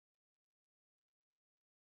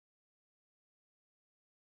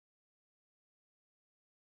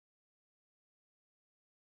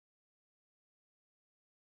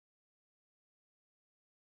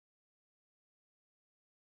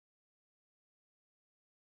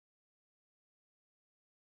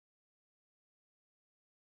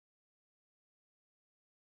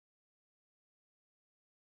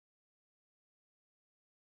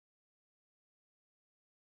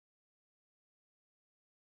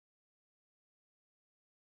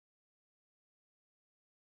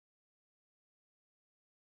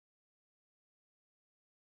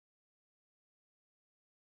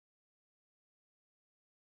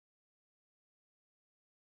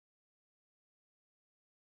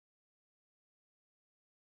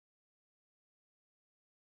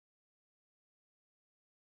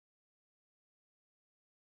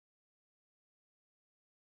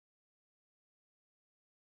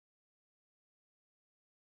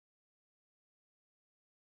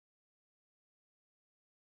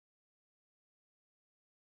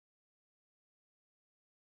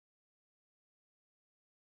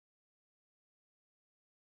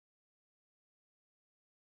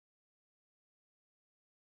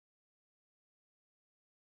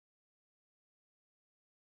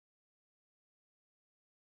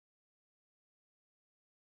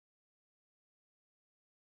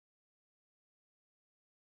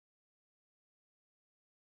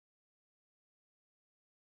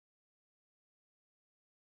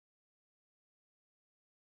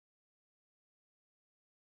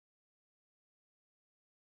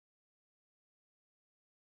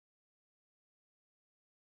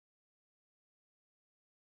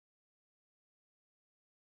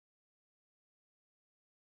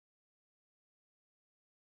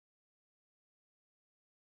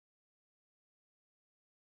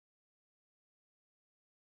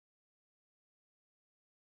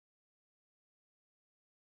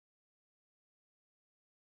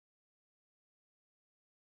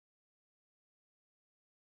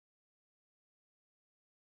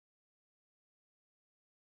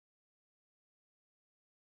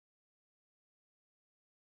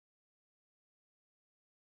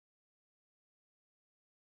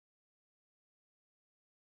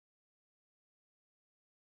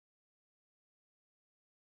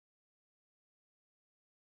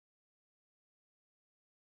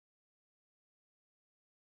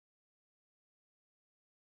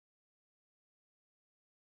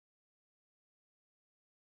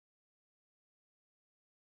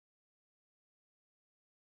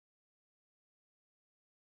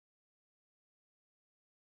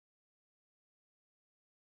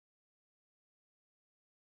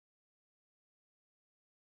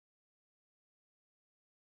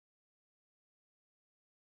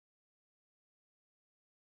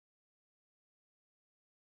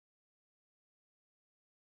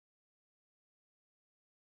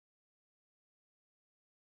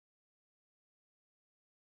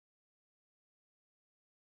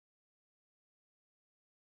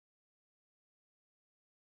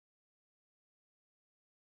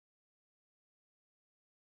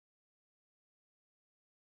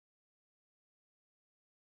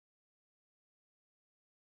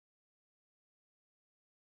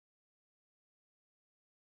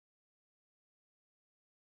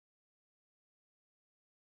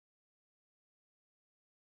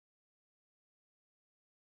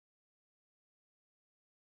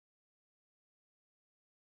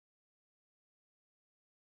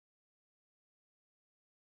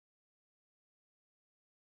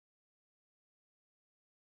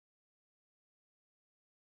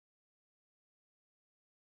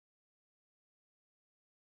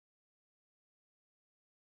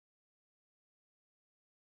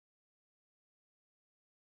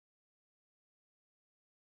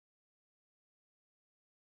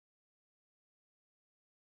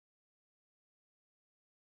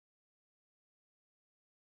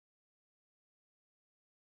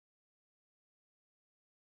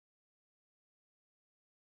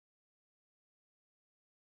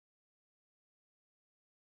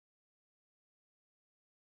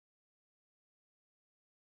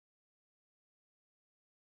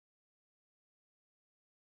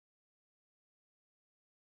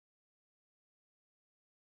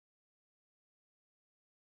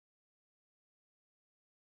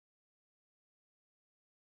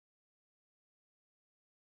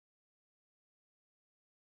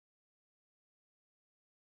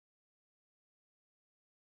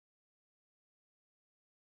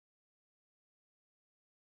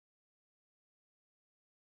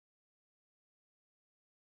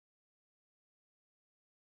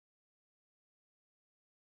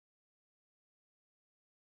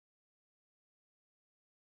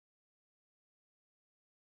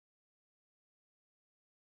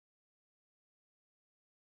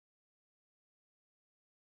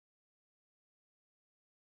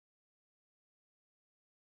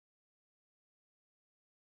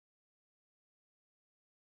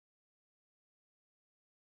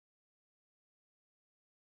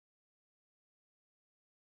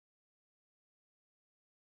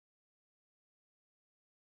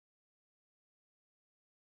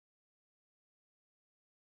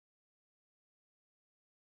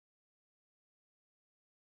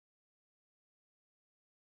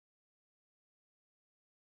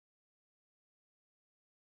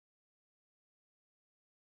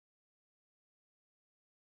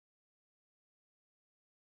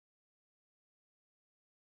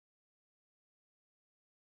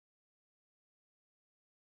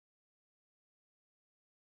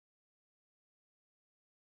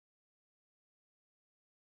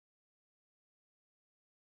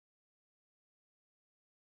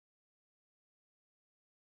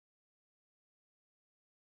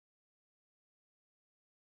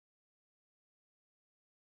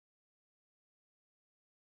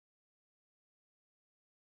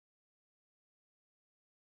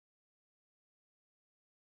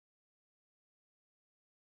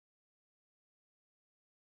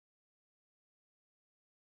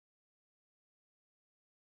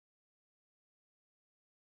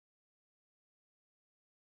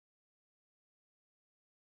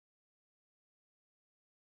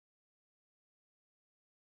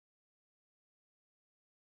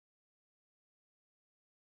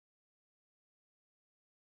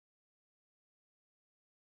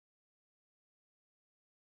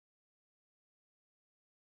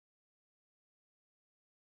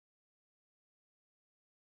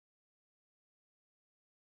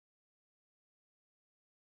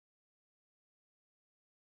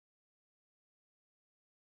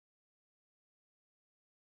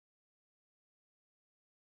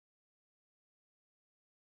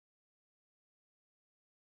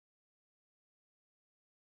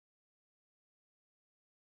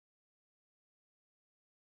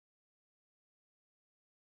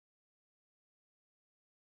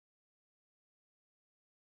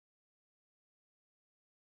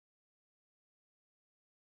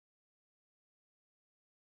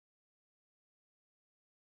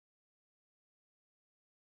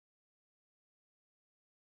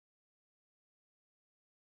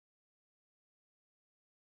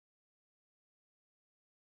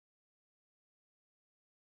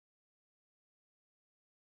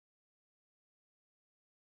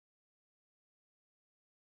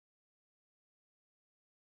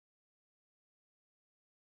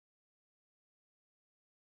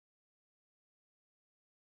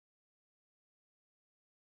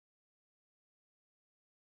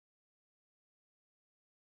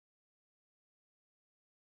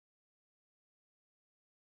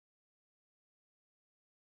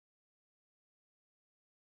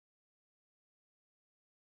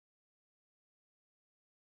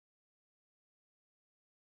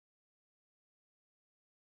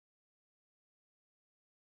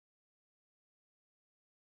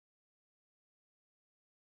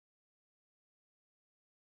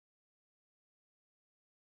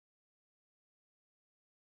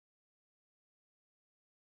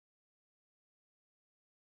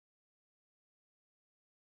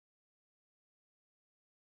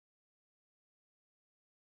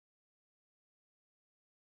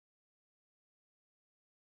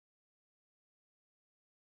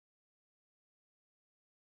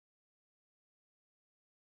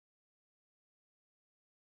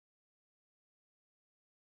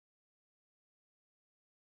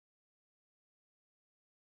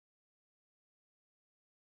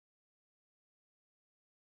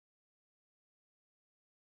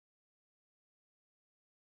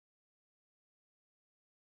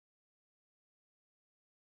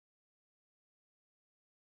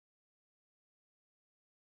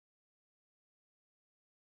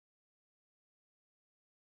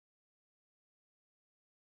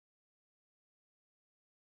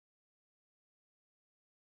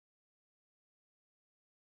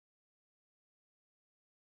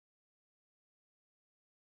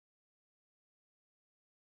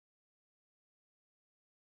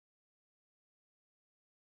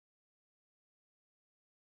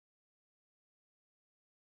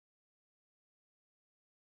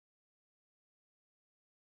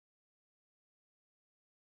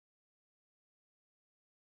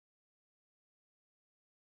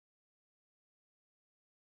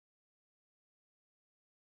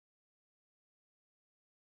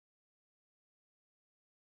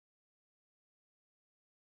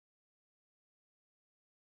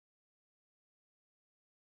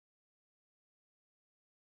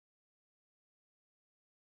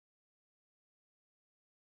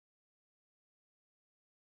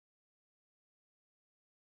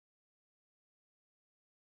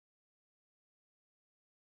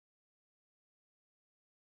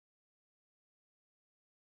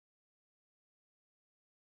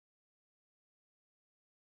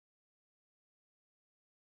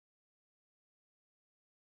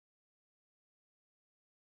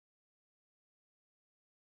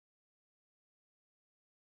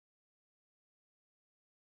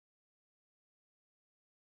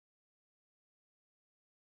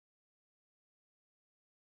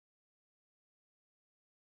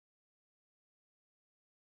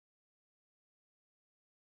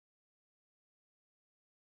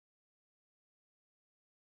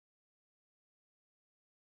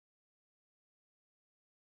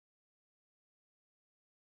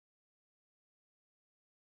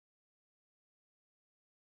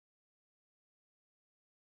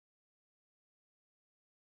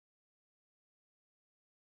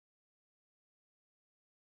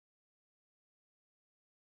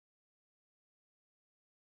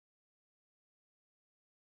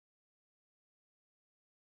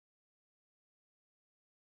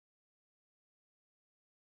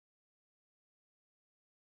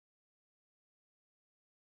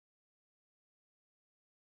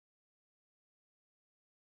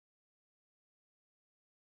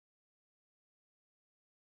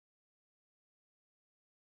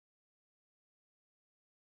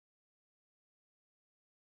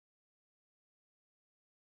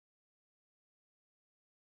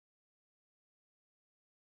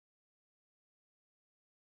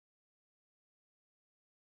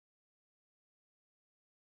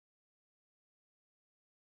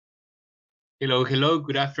Hello, hello,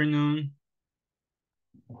 good afternoon.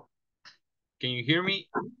 Can you hear me?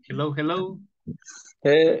 Hello, hello.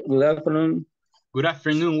 Hey, good afternoon. Good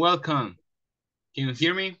afternoon, welcome. Can you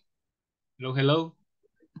hear me? Hello, hello.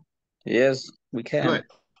 Yes, we can. Good.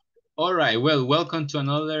 All right, well, welcome to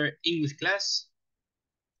another English class.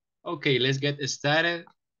 Okay, let's get started.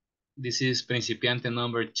 This is principiante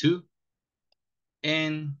number 2.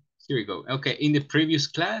 And here we go. Okay, in the previous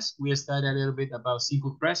class, we studied a little bit about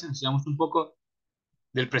simple present. Estudiamos un poco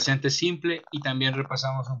del presente simple y también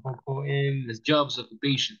repasamos un poco las jobs,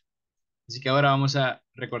 occupation. Así que ahora vamos a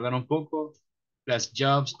recordar un poco las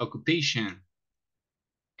jobs, occupation.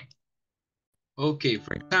 Okay,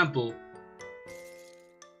 for example,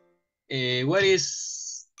 what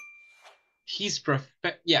is his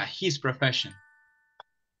profession?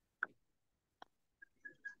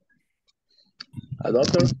 A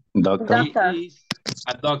doctor? Doctor. He is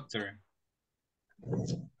a doctor.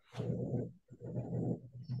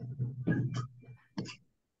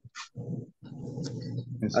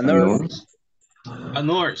 A nurse? A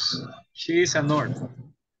nurse. She is a nurse.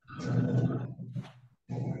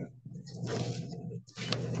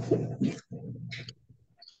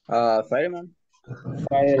 Fireman?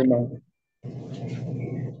 Fireman.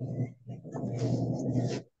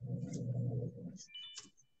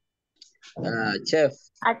 Chef?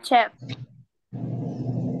 A chef.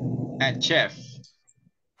 A chef.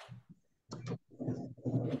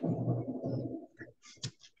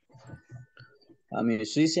 A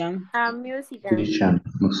musician? A musician.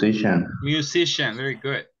 Musician, very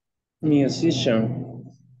good. Musician.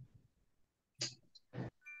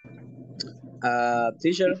 A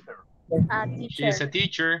teacher? A She is a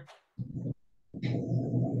teacher. teacher.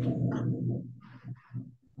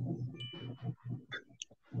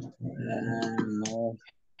 No.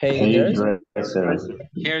 Hairdresser?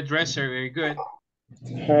 Hairdresser, very good.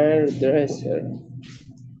 Hairdresser.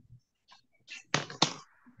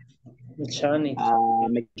 Mechanic.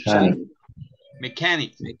 Mechanic?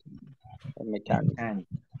 Mechanic. Mechanic.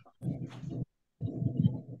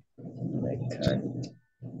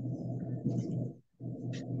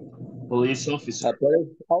 Police officer. A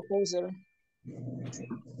police officer?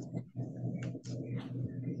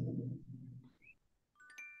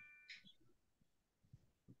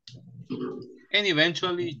 And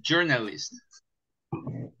eventually, journalist.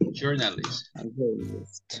 Journalist.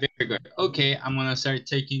 Very good. Okay, I'm going to start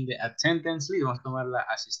taking the attendance lead. Vamos a tomar la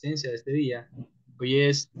asistencia de este día. Hoy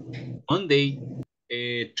es Monday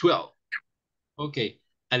 12. Okay.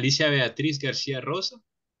 Alicia Beatriz García Rosa.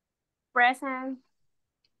 Present.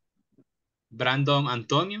 Brandon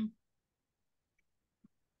Antonio.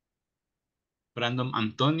 Brandon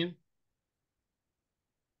Antonio.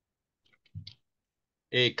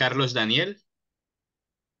 Carlos Daniel.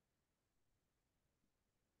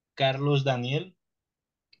 Carlos Daniel.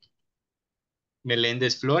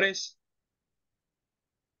 Meléndez Flores.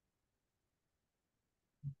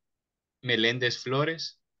 Meléndez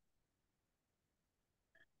Flores.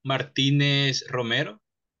 Martínez Romero.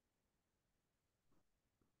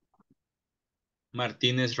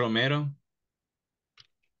 Martínez Romero.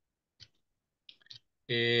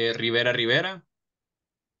 Rivera Rivera.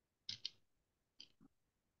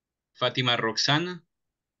 Fátima Roxana.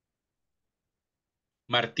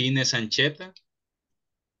 Martínez Ancheta.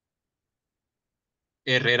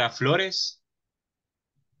 Herrera Flores.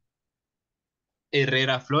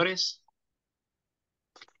 Herrera Flores.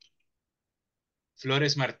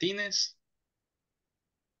 Flores Martínez.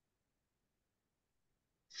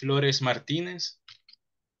 Flores Martínez.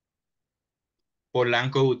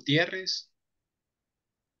 Polanco Gutiérrez.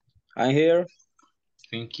 I'm here.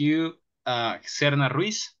 Thank you. Serna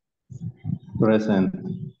Ruiz. Present.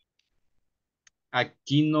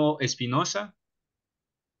 Aquino Espinosa.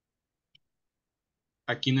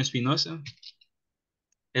 Aquino Espinosa.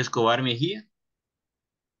 Escobar Mejía.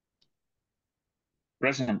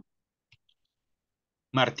 Present.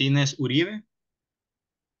 Martínez Uribe.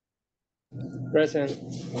 Present.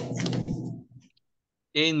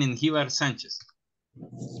 En Mengíbar Sánchez.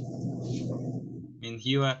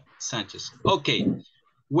 Mengíbar Sánchez. Ok.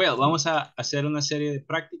 Well, vamos a hacer una serie de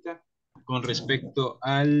práctica con respecto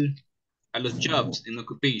a los jobs en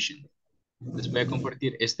occupation. Les voy a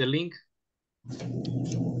compartir este link.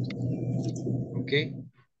 Ok.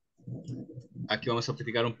 Aquí vamos a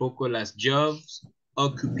practicar un poco las jobs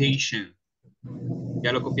occupation.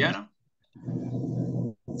 ¿Ya lo copiaron?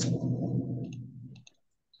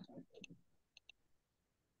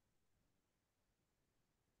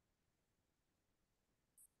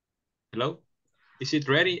 Hello? Is it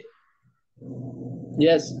ready?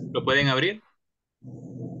 Yes. ¿Lo pueden abrir?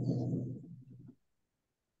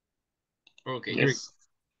 Ok. Okay, here we Yes.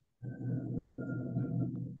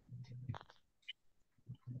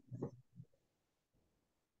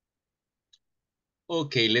 go.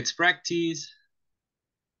 Okay, let's practice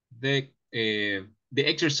the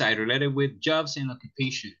exercise related with jobs and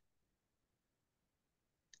occupation.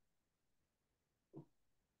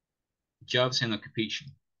 Jobs and occupation.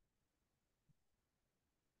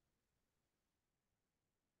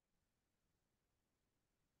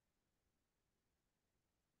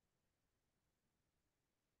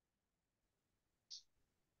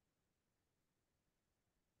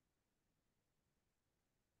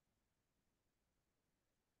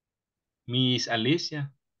 Miss Alicia,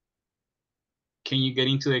 can you get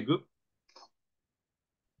into the group?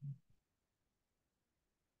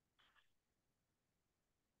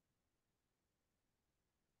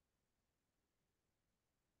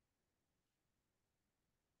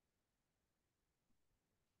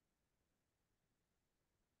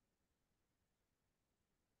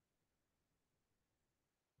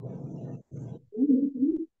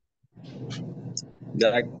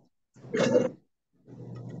 That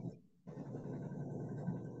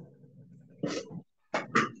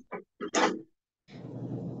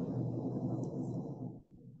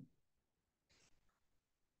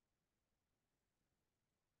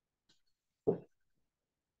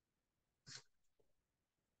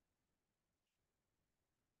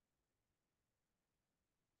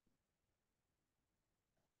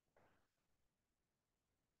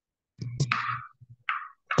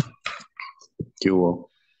 ¿Qué hubo?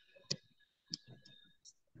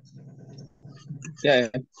 yeah.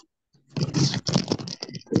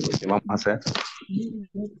 ¿Qué vamos a hacer?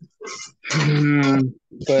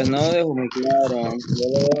 Pues no dejo muy claro. Yo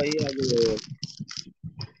lo veo ahí algo,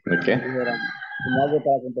 ¿De qué? dijera, como algo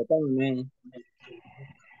para completar, men.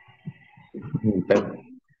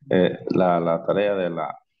 La tarea de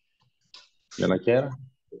la quiera.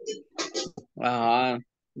 Ajá.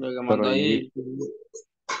 Lo que Pero mandó ahí. ahí,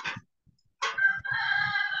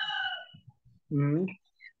 Ujú.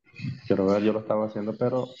 quiero ver, yo lo estaba haciendo,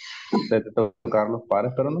 pero de tocar los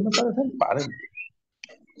pares, pero no me parecen pares.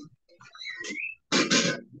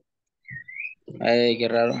 Ay, qué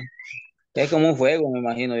raro. Es como un fuego, me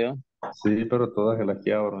imagino yo. Sí, pero todas las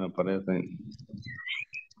que abro me parecen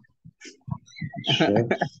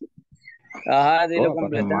chefs. Ajá, dilo Todas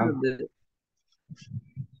parecen completar. mal.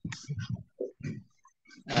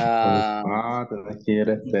 Ah, Tenés que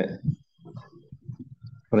ir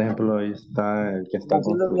por ejemplo, ahí está el que está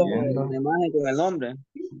haciendo construyendo. la imagen con el nombre.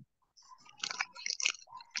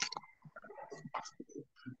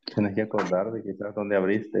 Tienes que acordar de quizás dónde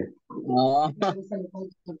abriste. No.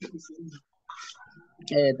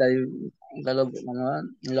 Está lo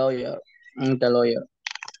lawyer. Está lawyer.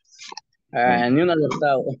 Ni un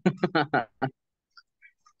alertado.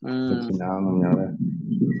 Mm, No, no me abre.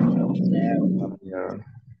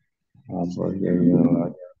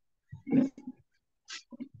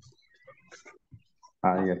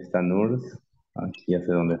 Ahí está Nurs. Aquí ya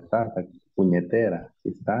sé dónde está. Está puñetera. Aquí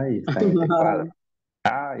está y está en ese cuadro. Y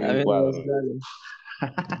a un ver, cuadro.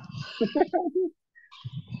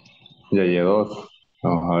 Ya llegó.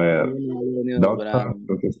 Vamos a ver. Doctor,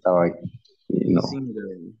 creo que estaba aquí. Y no.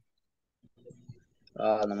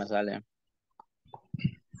 No me sale.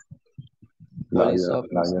 Police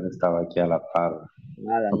Lawyer estaba aquí a la par.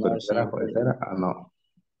 Nada, No, pero no, ese era, siempre. ese era. No.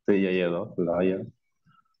 Sí, ya llegó. Lawyer.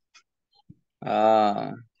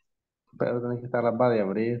 Pero tenés que estar la par de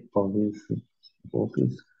abrir. Office. no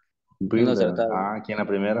Builder. acertado. Aquí en la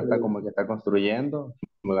primera está como que está construyendo.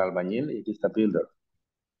 Como el albañil y aquí está Builder.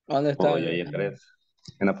 ¿Dónde está? Y ahí hay tres.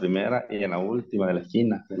 En la primera y en la última de la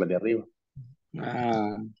esquina, de la de arriba.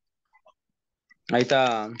 Ah, ahí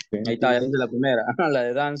está, ya Dentist. viste la primera, la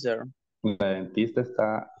de Dancer. La dentista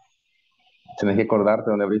está. Tienes que acordarte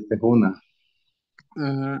dónde abriste una.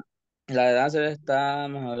 Ujú. La de Dancer está,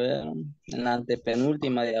 vamos a ver, en la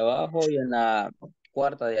antepenúltima de abajo y en la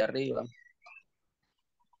cuarta de arriba.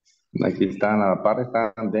 Aquí están, a la par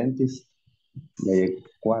están dentist. Y hay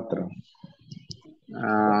cuatro.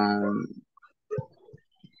 Ah,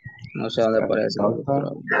 no sé dónde aparece.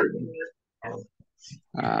 Doctor.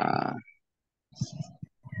 Ah,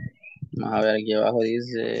 vamos a ver aquí abajo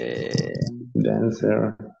dice.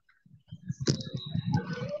 Dancer.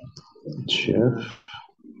 Chef.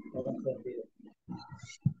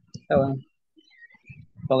 Está bueno,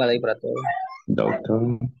 póngale ahí para todo.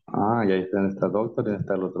 Doctor. Y ahí está, ¿dónde está doctor? Y ¿dónde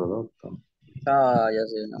está el otro doctor? Ya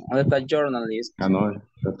sé, ¿no? ¿Dónde está journalist? No, es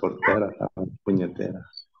reportera, está puñetera.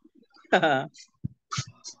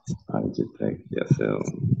 Architect, ya sé.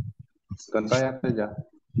 ¿Cuántas ya?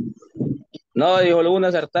 No, dijo uno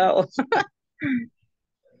acertado.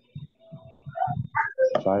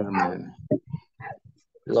 Fireman.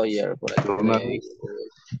 Lawyer, por aquí. Journalist.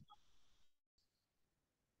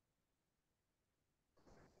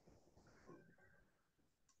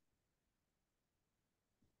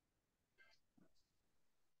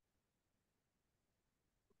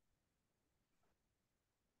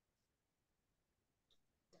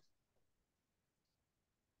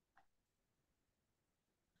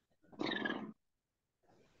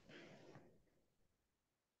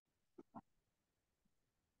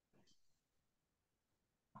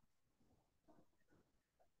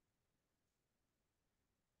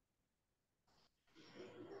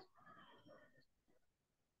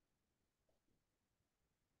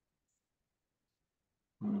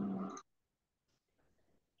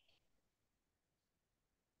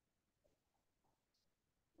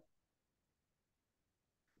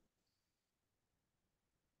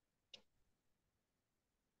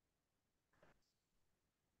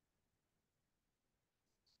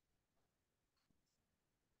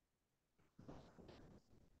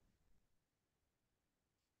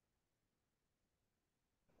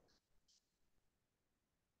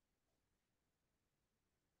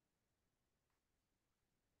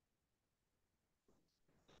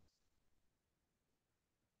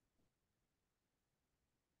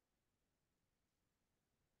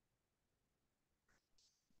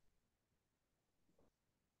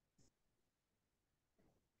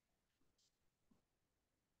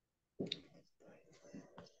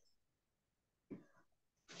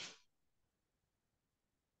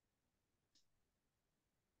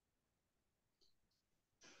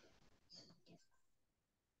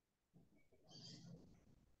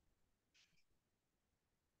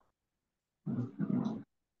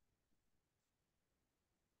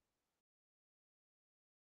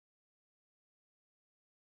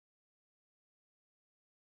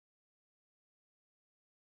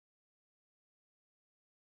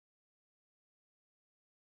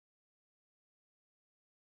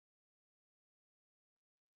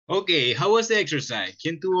 Okay, how was the exercise?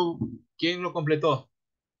 ¿Quién lo completó?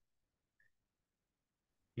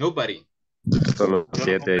 Nobody. Solo Yo lo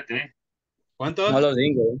 7. completé. ¿Cuántos? No lo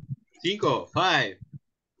digo. 5, 5,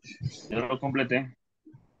 Yo lo completé.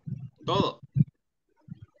 todo.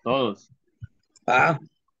 Todos. Ah,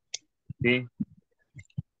 Sí.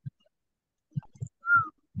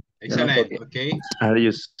 yo no Excellent, copié. okay. Are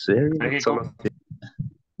you serious? Pero es que Solo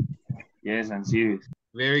yes, and serious.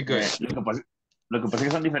 Very good. Lo que pasa es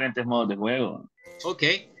que son diferentes modos de juego.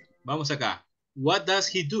 Okay, vamos acá. What does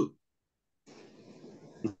he do?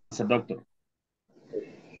 Es el doctor.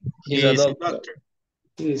 He's a He is a doctor. doctor.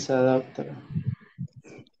 He's a doctor.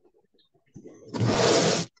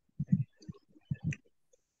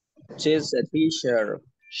 She's a teacher.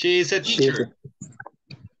 She is a teacher.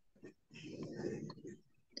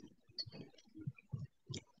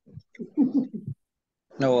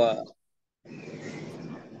 No,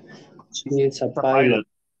 She is a pilot.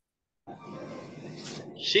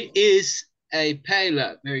 She is a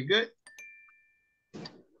pilot. Very good.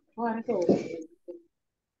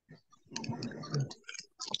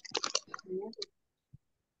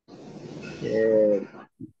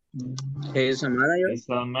 he's a manager. He's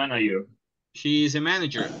a manager. She is a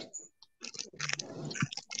manager.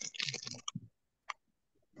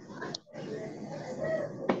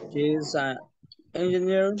 She's an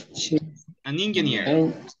engineer. She's An engineer.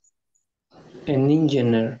 an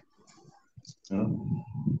engineer.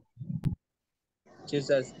 She's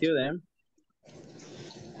a student.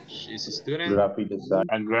 She's a student. graphic design.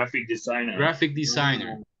 A graphic designer. Graphic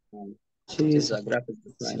designer. She's a graphic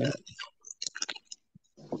designer.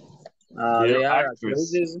 They're They are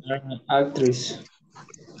actress. actresses.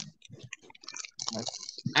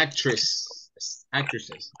 Actress.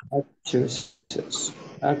 Actresses.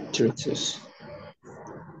 Actresses.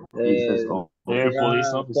 Business Uh, They're they police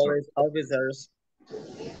are officers. police officers.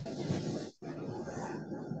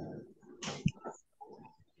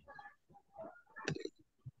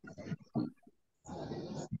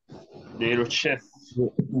 They're chef.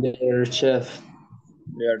 They're chef.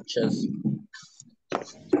 They are chefs.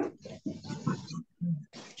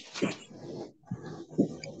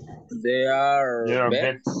 They are They are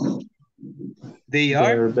vets. vets. They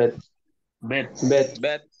are Vets. Vets.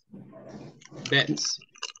 vets.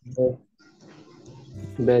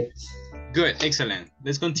 Vets. Good, excellent.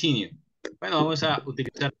 Let's continue. Bueno, vamos a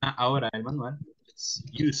utilizar ahora el manual. Let's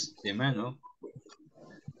use the manual.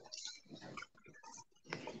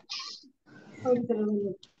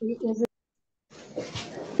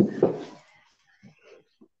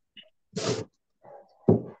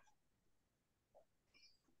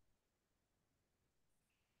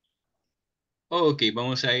 Ok,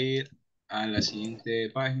 vamos a ir a la siguiente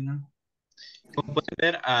página. Como pueden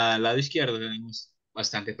ver, al lado izquierdo tenemos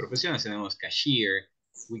bastantes profesiones. Tenemos cashier,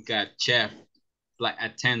 we got chef, flight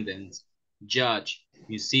attendant, judge,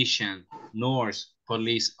 musician, nurse,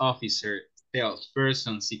 police officer,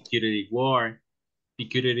 salesperson, security guard,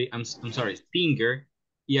 security, I'm sorry, stinger.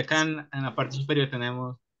 Y acá en la parte superior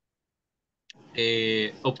tenemos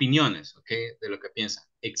opiniones, ¿ok? De lo que piensan.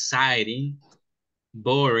 Exciting,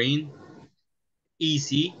 boring,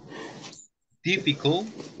 easy, difficult,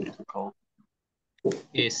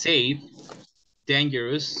 safe,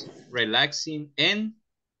 dangerous, relaxing, and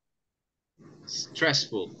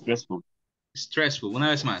stressful. Stressful. Una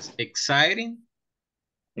vez más. Exciting,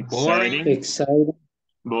 boring, Exciting,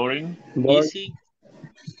 boring, easy,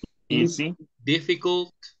 easy,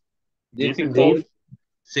 difficult, difficult,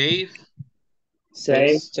 safe,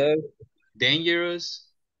 safe, dangerous,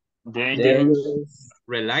 dangerous,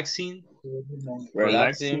 relaxing,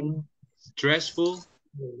 relaxing, stressful.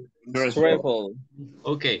 stressful,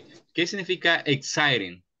 Ok. ¿Qué significa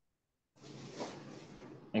exciting?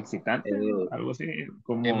 excitante, algo así,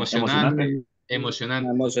 como Emocionante. emocionante. Emocionante.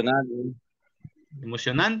 emocionante,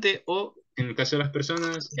 Emocionante o, en el caso de las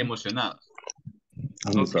personas, emocionados.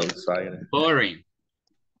 I'm so excited. Boring.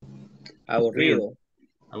 aburrido,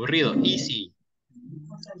 Aburrido. Easy.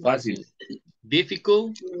 Fácil,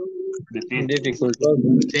 Difficult. difícil, dificultoso,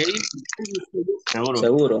 Safe. seguro,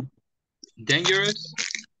 seguro, Dangerous.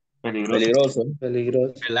 peligroso,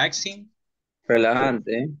 peligroso, Relaxing.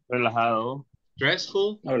 relajante, relajado,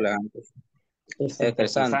 Stressful. relajante, estresante,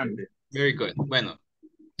 estresante. Very good. Bueno,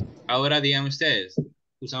 ahora díganme ustedes,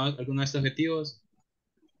 ¿usamos alguno de estos adjetivos?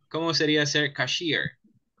 ¿Cómo sería ser cashier?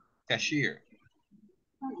 Cashier.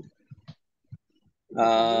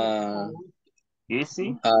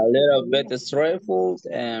 Easy, a little bit stressful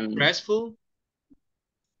and Stressful.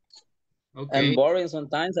 Okay. boring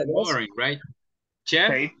sometimes, I guess. Boring, right? Chef.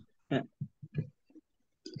 safe,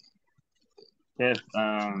 yes,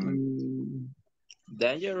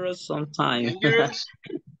 Dangerous sometimes. Dangerous.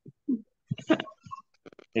 Chef.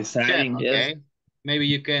 exciting, Okay. Maybe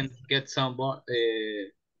you can get some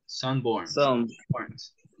sunborn. Some,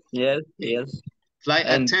 Sunborns. yes. Flight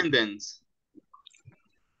And- attendants.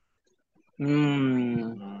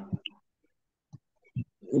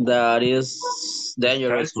 That is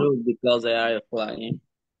dangerous Stressful. too because they are flying.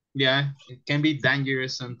 Yeah, it can be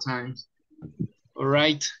dangerous sometimes. All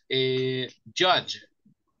right. Judge.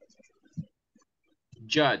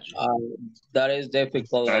 Judge. That is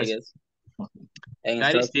difficult, I guess. And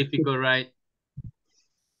That is stressful. difficult, right?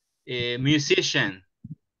 Musician.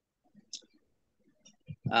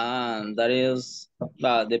 That is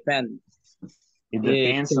depend. It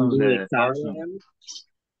depends can on be the Italian. person.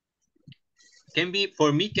 Can be,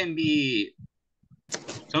 for me, can be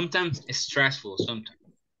sometimes stressful, sometimes.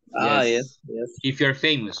 Yes. If you're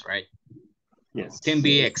famous, right? Yes. Can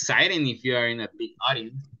be exciting if you are in a big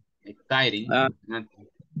audience. Exciting.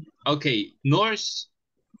 Okay, Norse.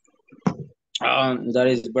 That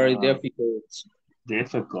is very difficult.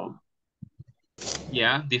 Difficult.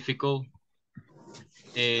 Yeah, difficult.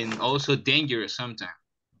 And also dangerous sometimes.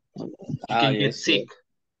 You can get sick.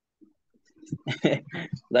 Yes.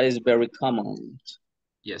 That is very common.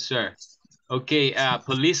 Yes, sir. Okay,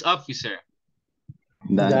 police officer.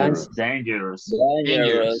 Dangerous. Dangerous.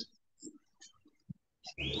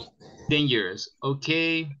 Dangerous.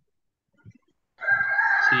 Okay.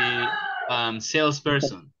 See,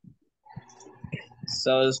 salesperson.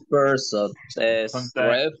 Salesperson. Stressful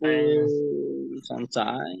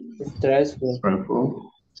sometimes.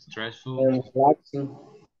 Stressful.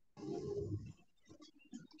 Stressful.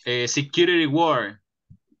 Security guard.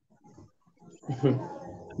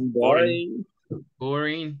 Boring.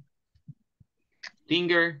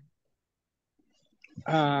 Stinger.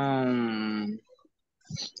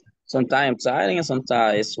 Sometimes exciting and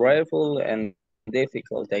sometimes stressful and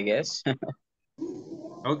difficult, I guess.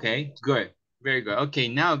 Okay, good. Very good. Okay,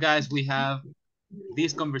 now guys, we have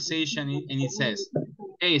this conversation and it says,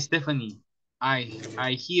 hey, Stephanie, I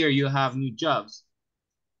hear you have new jobs.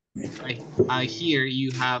 I hear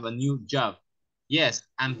you have a new job. Yes,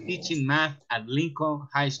 I'm teaching math at Lincoln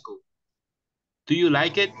High School. Do you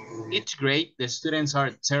like it? It's great. The students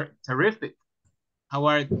are terrific. How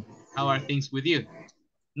are things with you?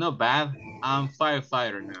 Not bad. I'm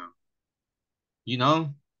firefighter now. You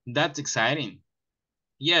know, that's exciting.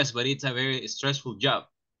 Yes, but it's a very stressful job.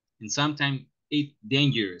 And sometimes it's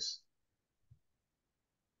dangerous.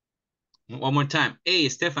 One more time. Hey,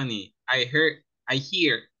 Stephanie, I hear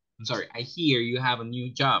you have a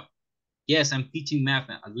new job. Yes, I'm teaching math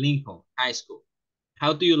at Lincoln High School.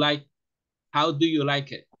 How do you like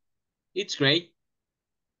it? It's great.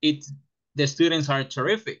 It's The students are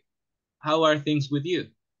terrific. How are things with you?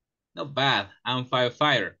 Not bad. I'm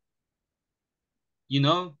firefighter. You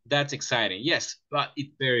know, that's exciting. Yes, but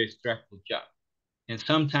it's very stressful job. And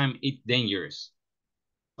sometimes it's dangerous.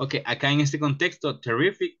 Ok, acá en este contexto,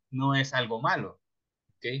 terrific no es algo malo,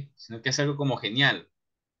 ok, sino que es algo como genial.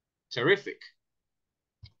 Terrific,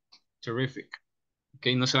 terrific. Ok,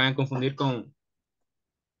 no se vayan a confundir con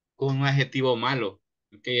un adjetivo malo.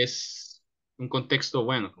 Ok, es un contexto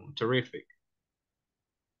bueno, como terrific,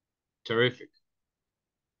 terrific.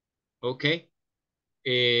 Ok,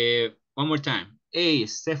 one more time. Hey,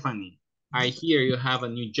 Stephanie, I hear you have a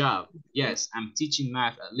new job. Yes, I'm teaching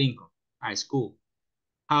math at Lincoln High School.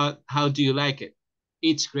 How do you like it?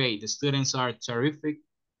 It's great. The students are terrific.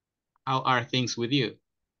 How are things with you?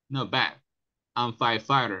 Not bad. I'm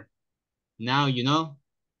firefighter. Now you know.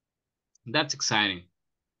 That's exciting.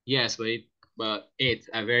 Yes, but it's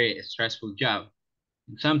a very stressful job.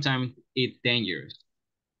 And sometimes it's dangerous.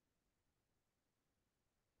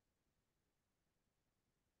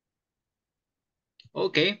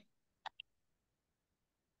 Okay,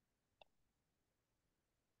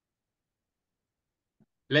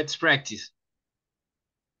 let's practice.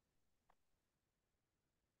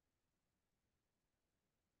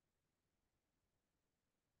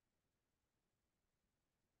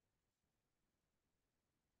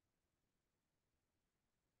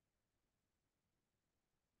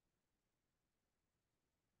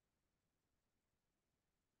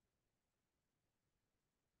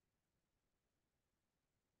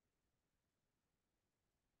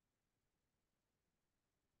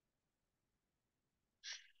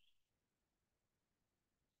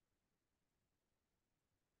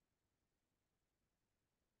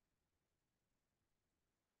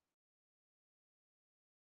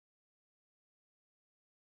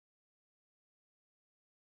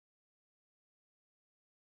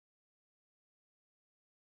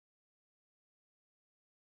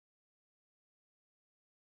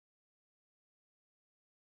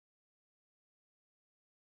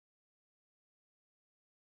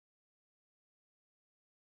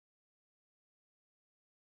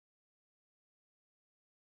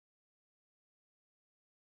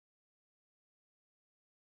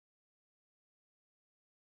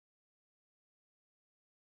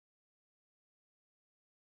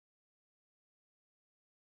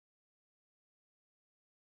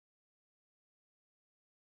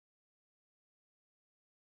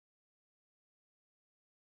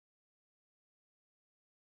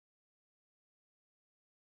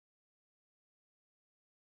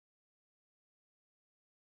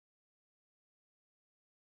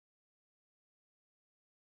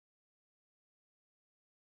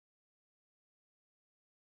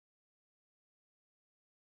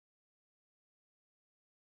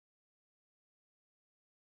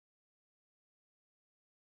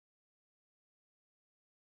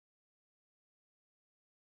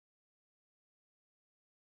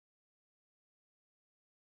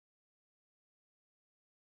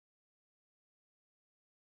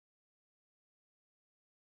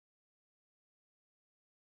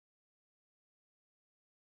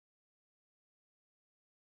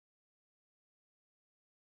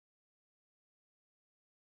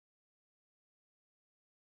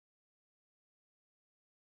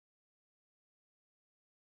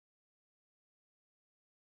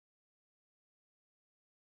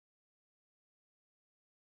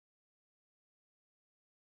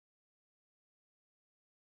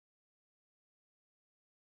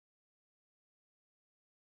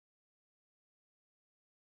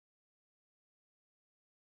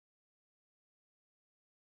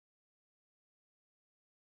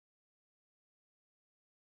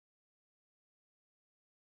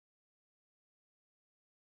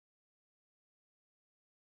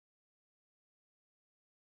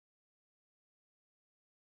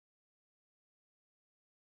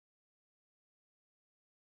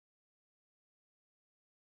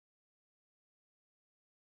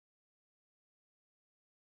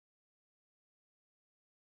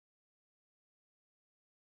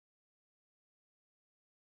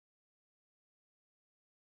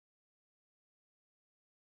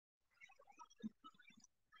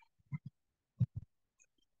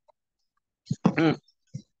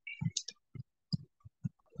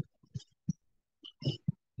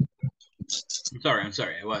 I'm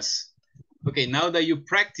sorry, I was. Okay, now that you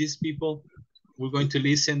practice, people, we're going to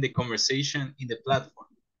listen the conversation in the platform.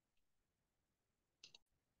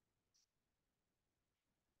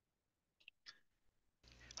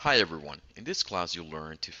 Hi everyone, in this class you'll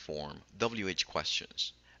learn to form WH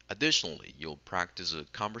questions. Additionally, you'll practice a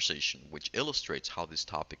conversation which illustrates how this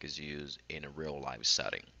topic is used in a real life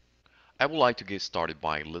setting. I would like to get started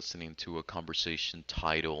by listening to a conversation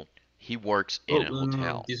titled, He Works in Oh, a no, no, no.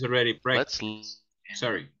 Hotel. This already Let's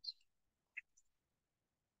Sorry.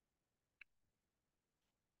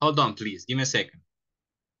 Hold on, please. Give me a second.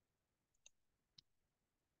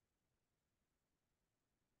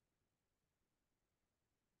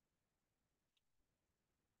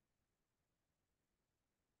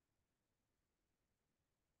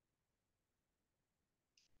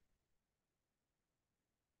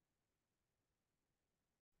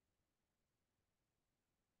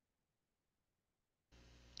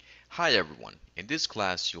 Hi everyone. In this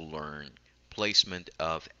class you'll learn placement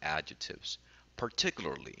of adjectives.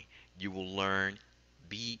 Particularly, you will learn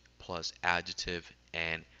be plus adjective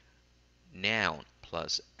and noun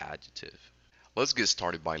plus adjective. Let's get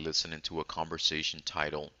started by listening to a conversation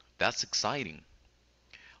titled, That's Exciting.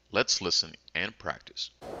 Let's listen and practice.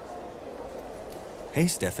 Hey,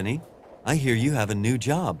 Stephanie. I hear you have a new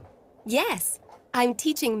job. Yes, I'm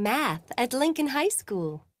teaching math at Lincoln High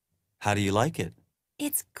School. How do you like it?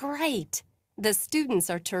 It's great. The students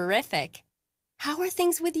are terrific. How are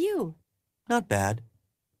things with you? Not bad.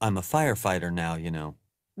 I'm a firefighter now, you know.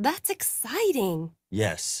 That's exciting.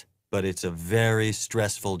 Yes, but it's a very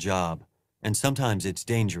stressful job, and sometimes it's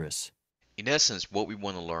dangerous. In essence, what we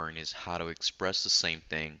want to learn is how to express the same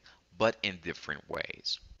thing but in different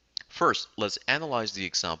ways. First, let's analyze the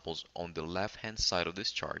examples on the left-hand side of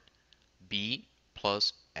this chart. Be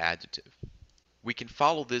plus adjective. We can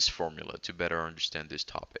follow this formula to better understand this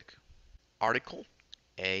topic. Article,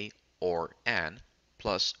 a or an,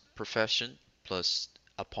 plus profession, plus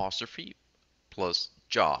apostrophe, plus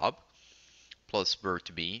job, plus verb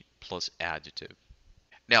to be, plus adjective.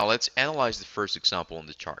 Now let's analyze the first example on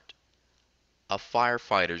the chart. A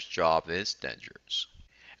firefighter's job is dangerous.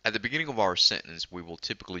 At the beginning of our sentence, we will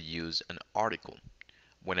typically use an article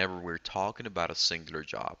whenever we're talking about a singular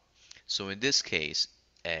job. So in this case,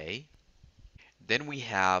 a. Then we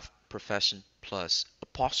have profession plus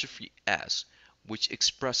apostrophe s, which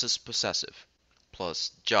expresses possessive, plus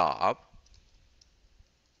job.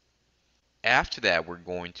 After that, we're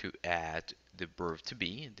going to add the verb to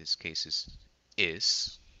be, in this case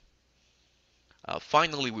is.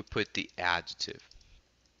 Finally, we put the adjective.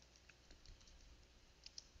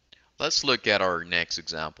 Let's look at our next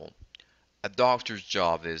example. A doctor's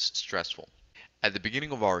job is stressful. At the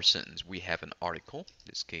beginning of our sentence, we have an article, in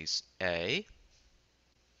this case a.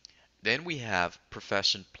 Then we have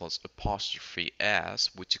profession plus apostrophe s,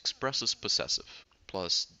 which expresses possessive,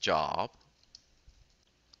 plus job.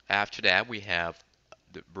 After that, we have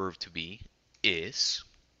the verb to be is.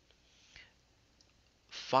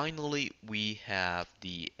 Finally, we have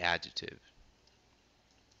the adjective,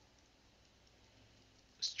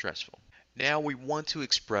 stressful. Now we want to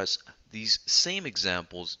express these same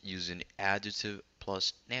examples using adjective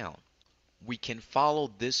plus noun. We can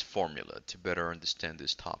follow this formula to better understand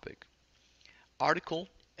this topic. Article,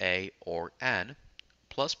 a or an,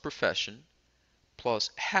 plus profession, plus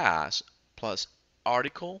has, plus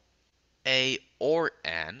article, a or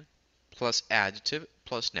an, plus adjective,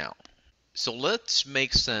 plus noun. So let's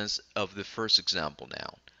make sense of the first example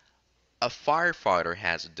now. A firefighter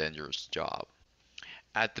has a dangerous job.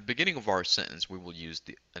 At the beginning of our sentence, we will use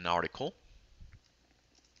an article,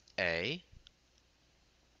 a.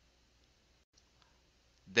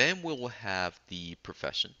 Then we will have the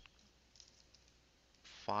profession,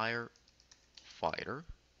 firefighter.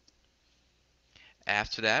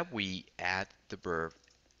 After that, we add the verb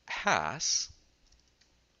has.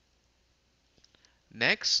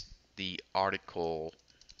 Next, the article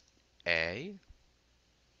a.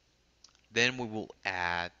 Then we will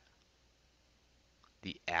add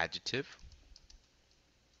the adjective.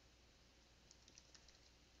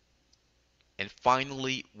 And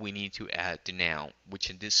finally, we need to add the noun, which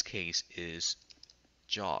in this case is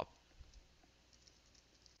job.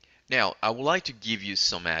 Now, I would like to give you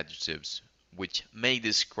some adjectives which may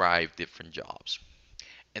describe different jobs.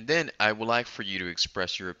 And then I would like for you to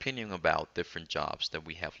express your opinion about different jobs that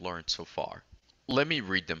we have learned so far. Let me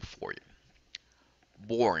read them for you.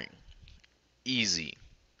 Boring, easy,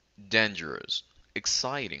 dangerous,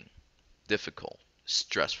 exciting, difficult,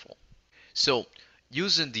 stressful. So,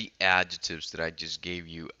 using the adjectives that I just gave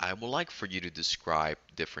you, I would like for you to describe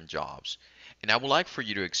different jobs. And I would like for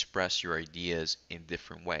you to express your ideas in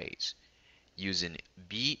different ways, using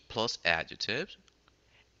be plus adjectives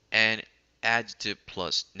and adjective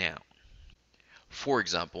plus noun. For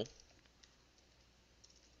example,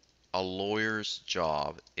 a lawyer's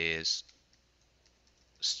job is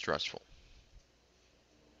stressful.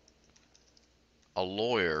 A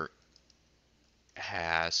lawyer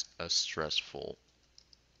has a stressful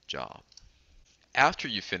job. After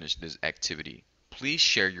you finish this activity, please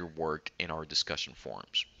share your work in our discussion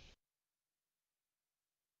forums.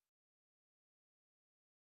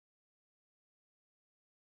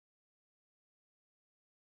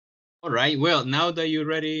 All right, well, now that you're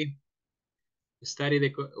ready, study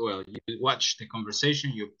you watch the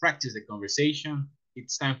conversation, you practice the conversation,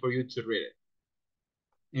 it's time for you to read it.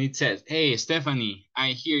 And it says, hey, Stephanie, I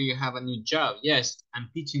hear you have a new job. Yes, I'm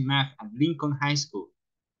teaching math at Lincoln High School.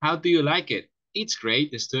 How do you like it? It's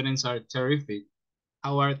great. The students are terrific.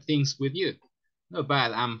 How are things with you? Not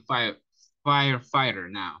bad. I'm firefighter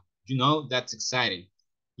now. You know, that's exciting.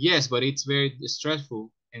 Yes, but it's very stressful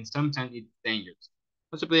and sometimes it's dangerous.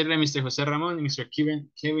 Vamos a pedirle a Mr. José Ramón y Mr.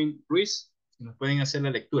 Kevin Ruiz si nos pueden hacer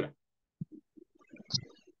la lectura.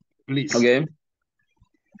 Please. Okay.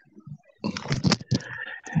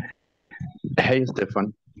 Hey,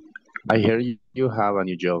 Stefan. I hear you have a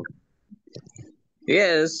new job.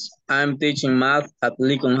 Yes, I'm teaching math at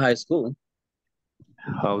Lincoln High School.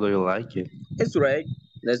 How do you like it? It's great.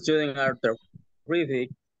 The students are terrific.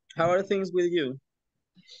 How are things with you?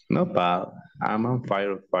 Not bad. I'm on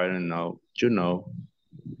firefighter now. You know.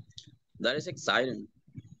 That is exciting.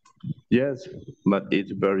 Yes, but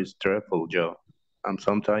it's very stressful job, and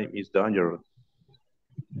sometimes it's dangerous.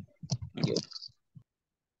 Okay.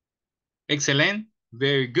 Excellent.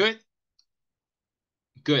 Very good.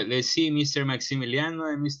 Good. Let's see Mr.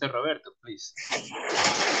 Maximiliano and Mr. Roberto, please.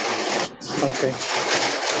 Okay.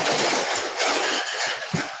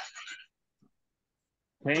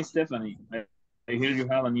 Hey, Stephanie, I hear you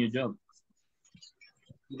have a new job.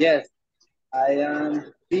 Yes, I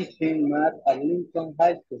am teaching math at Lincoln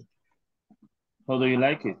High School. How do you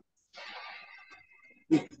like it?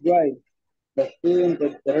 It's great. The students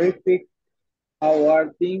are terrific. How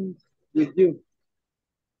are things with you?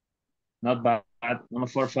 Not bad. I'm a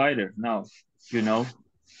firefighter now, you know.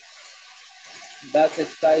 That's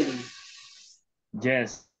exciting.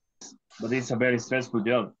 Yes, but it's a very stressful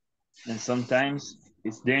job, and sometimes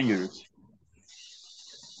it's dangerous.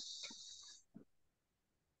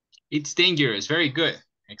 It's dangerous. Very good.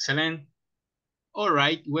 Excellent. All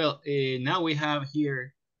right. Well, now we have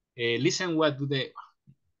here, listen what do they...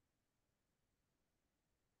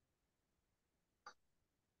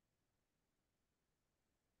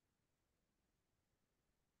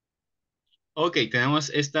 Ok, tenemos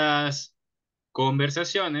estas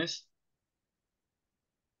conversaciones.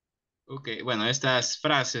 Ok, bueno, estas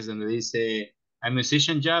frases donde dice, a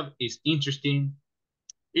musician job is interesting.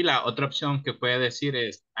 Y la otra opción que puede decir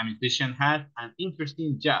es, a musician has an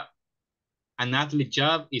interesting job. An athlete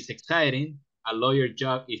job is exciting. A lawyer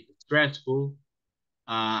job is stressful.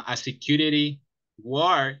 A security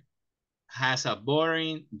guard has a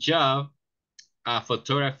boring job. A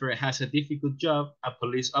photographer has a difficult job. A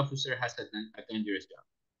police officer has a dangerous job.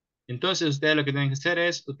 Entonces, ustedes lo que tienen que hacer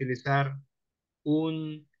es utilizar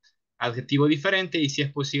un adjetivo diferente y si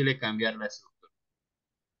es posible cambiar la estructura.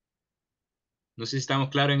 No sé si estamos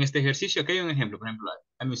claros en este ejercicio. Aquí hay un ejemplo, por ejemplo,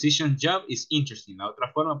 a musician's job is interesting. La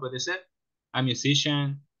otra forma puede ser a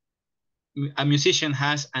musician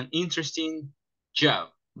has an interesting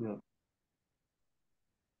job. Yeah.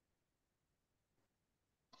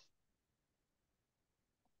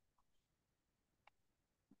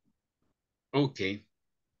 Ok.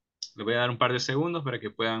 Le voy a dar un par de segundos para que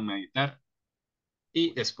puedan meditar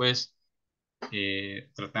y después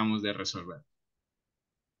tratamos de resolver.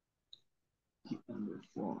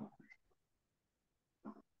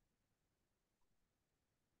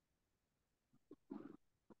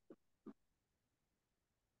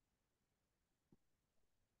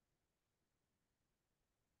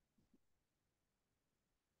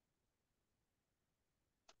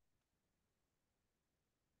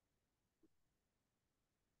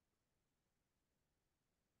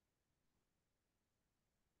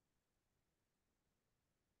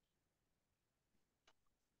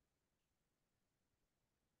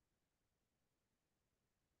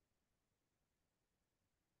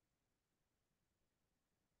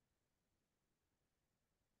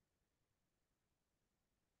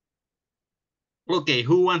 Okay,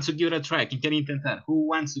 who wants to give it a try? ¿Quién quiere intentar? Who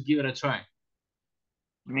wants to give it a try?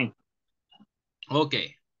 Me.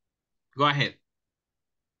 Okay, go ahead.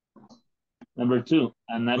 Number 2,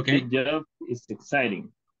 an Okay. athlete job is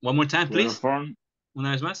exciting. One more time, The other please. form,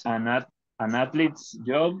 Una vez más. an athlete's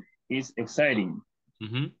job is exciting.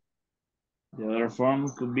 Mhm. The other form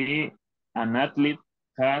could be an athlete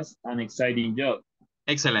has an exciting job.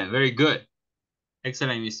 Excellent, very good.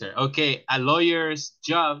 Excellent, mister. Okay, a lawyer's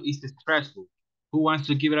job is stressful. Who wants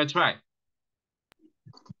to give it a try?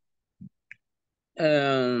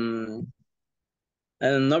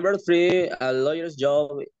 And number three, a lawyer's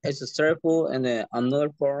job is stressful, and another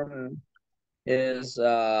form is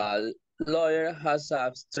lawyer has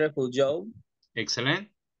a stressful job. Excellent.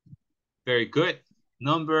 Very good.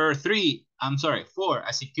 Number three, I'm sorry, four,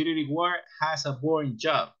 a security guard has a boring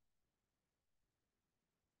job.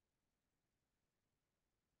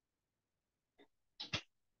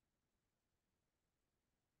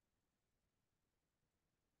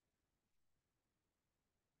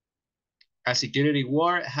 A security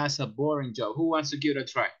guard has a boring job. Who wants to give it a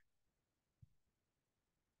try?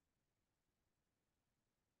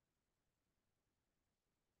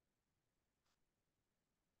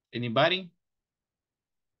 Anybody?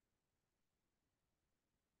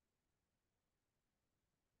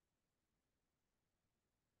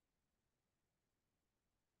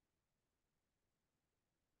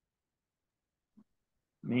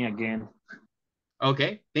 Me again.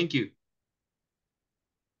 Okay, thank you.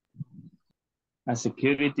 A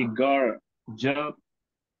security guard job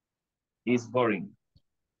is boring.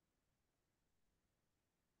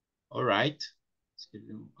 All right.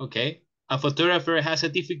 Okay. A photographer has a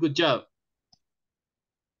difficult job.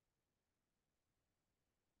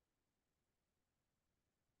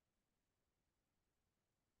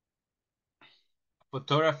 A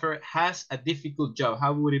photographer has a difficult job.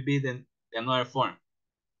 How would it be then another form?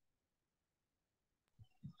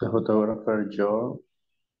 The photographer job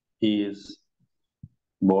is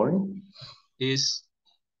boring. Is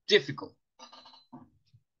difficult.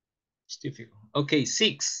 It's difficult. Okay,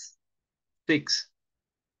 six.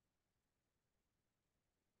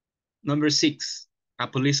 Number six. A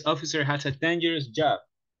police officer has a dangerous job.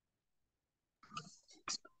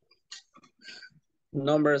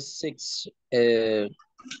 Number six, a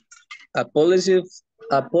police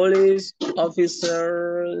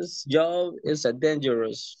officer's job is a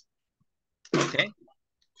dangerous. Okay.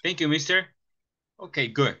 Thank you, mister. Okay,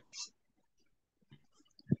 good.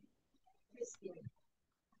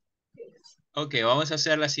 Ok, vamos a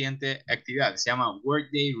hacer la siguiente actividad. Se llama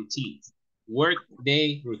Workday Routines.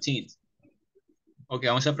 Workday Routines. Ok,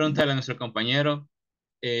 vamos a preguntarle a nuestro compañero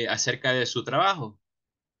acerca de su trabajo.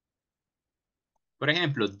 Por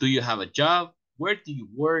ejemplo, do you have a job? Where do you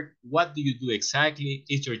work? What do you do exactly?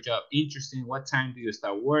 Is your job interesting? What time do you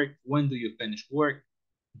start work? When do you finish work?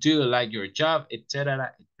 Do you like your job?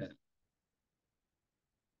 Etcétera, etcétera.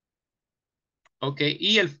 Ok,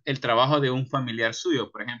 y el trabajo de un familiar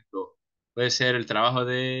suyo, por ejemplo, puede ser el trabajo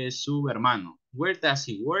de su hermano. Where does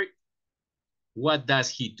he work? What does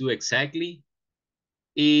he do exactly?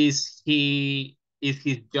 Is his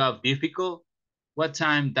job difficult? What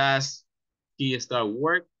time does he start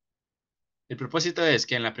work? El propósito es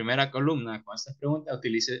que en la primera columna, con esta pregunta,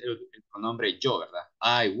 utilice el pronombre yo, ¿verdad?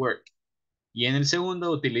 I work. Y en el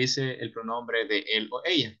segundo, utilice el pronombre de él o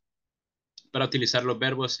ella para utilizar los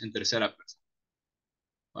verbos en tercera persona.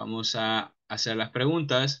 Vamos a hacer las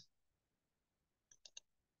preguntas.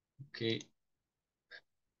 Okay.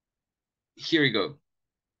 Here we go.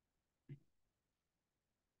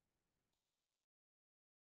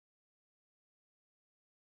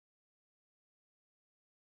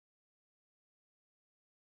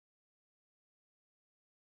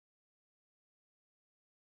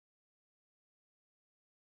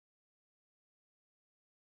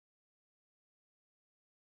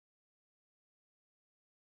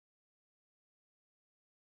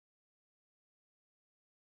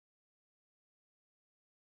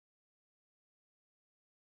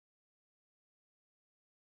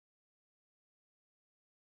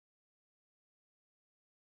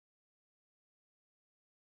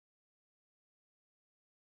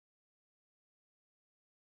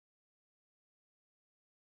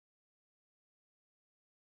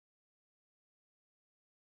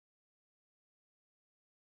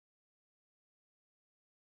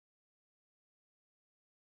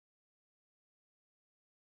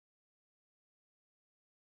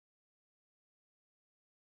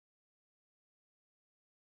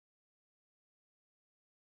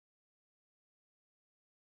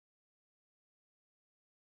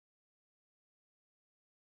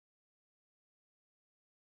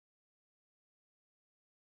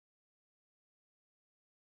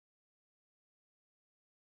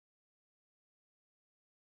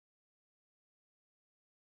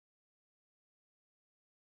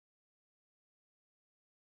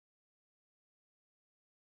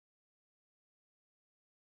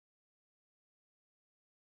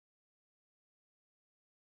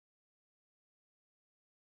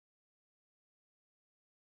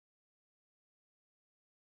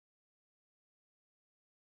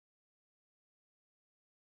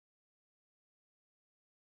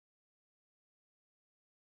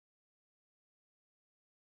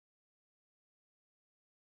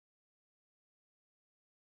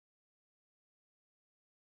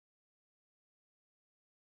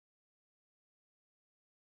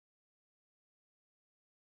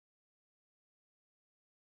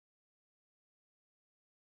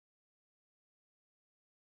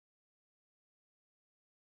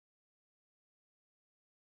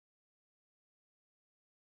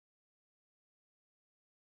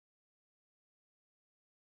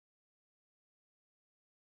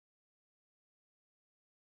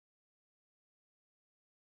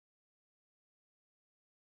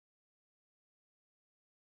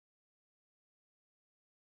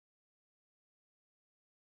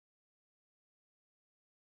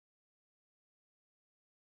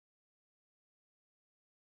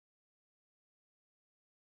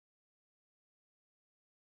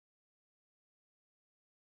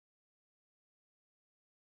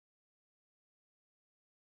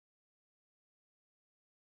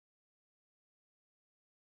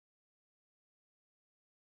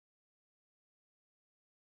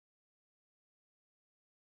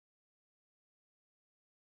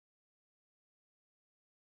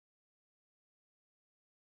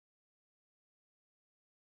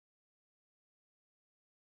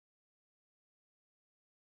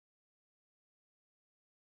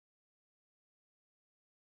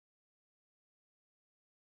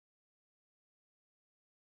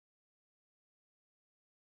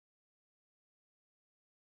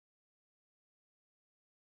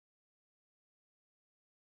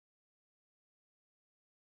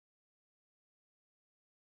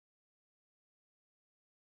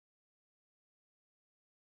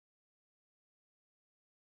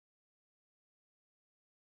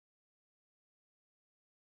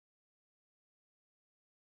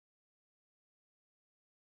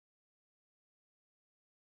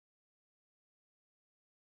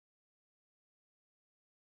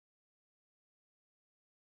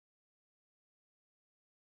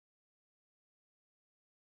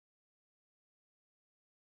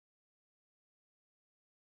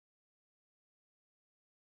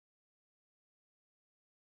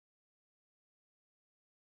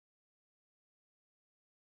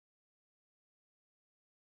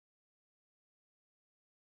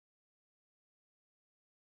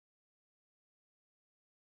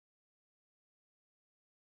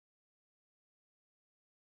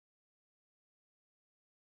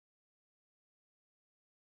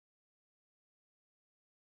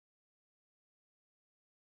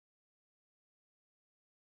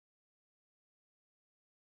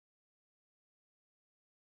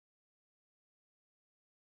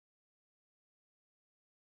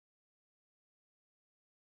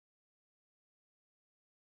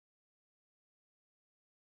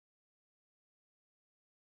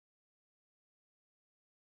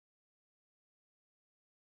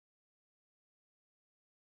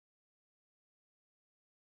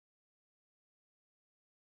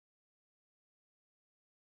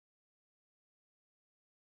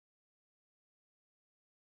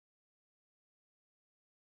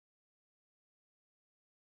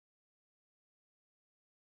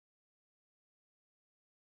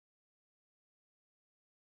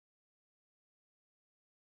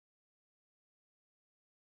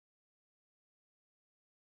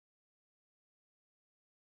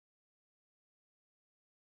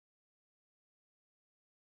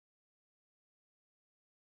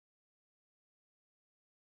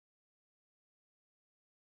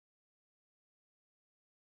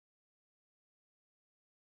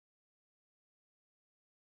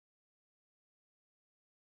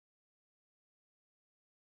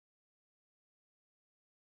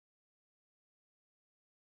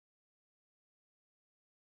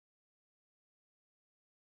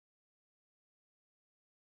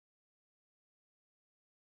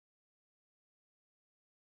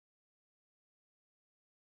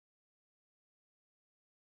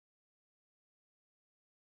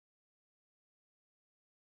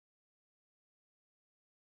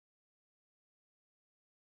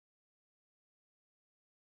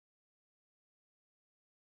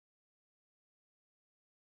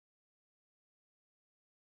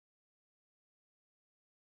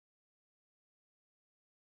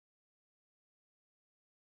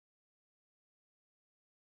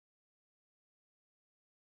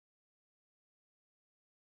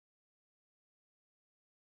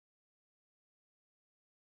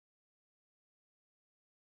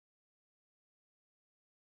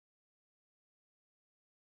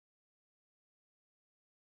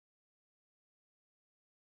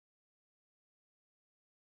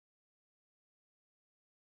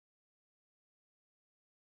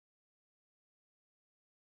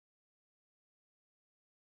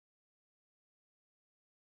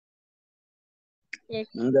 Yeah,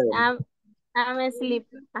 Okay. I'm asleep.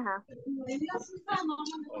 Ajá.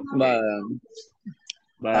 Okay.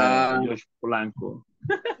 Uh, Josh Polanco,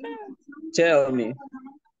 tell me.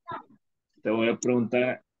 te voy a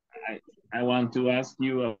preguntar, I want to ask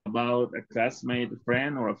you about a classmate, a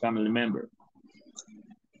friend, or a family member.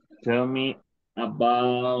 Tell me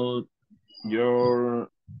about your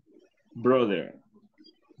brother.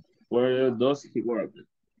 Where does he work?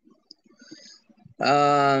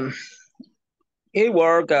 Um, he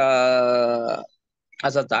work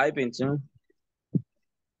as a typing too.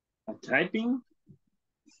 Typing?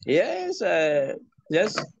 Yes,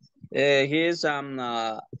 yes. He's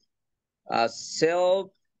a self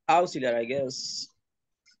auxiliar, I guess.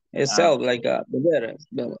 It's self like the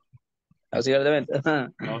auxiliar de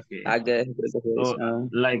venta. Okay. I guess creo que es. So,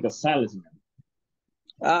 like a salesman.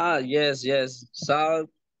 Yes, yes. Self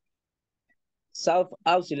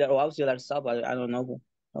auxiliar or auxiliar self. I don't know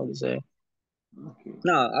how to say. Okay.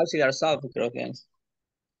 No, auxiliar self creo que es.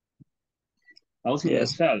 Auxiliar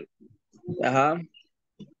Yes. sal. Ajá.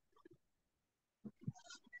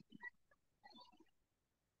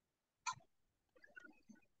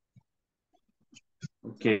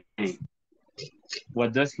 Okay.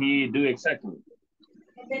 What does he do exactly?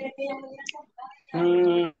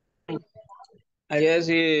 Mm, I guess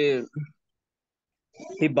he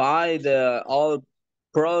buy the all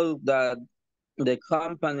product that the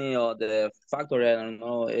company or the factory, I don't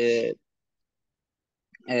know, the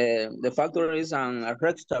factory is a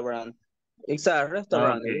restaurant. It's a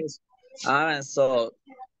restaurant, I Okay. guess. So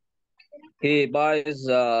he buys,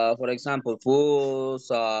 for example,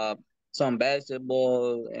 foods, some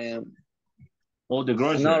vegetable, and All the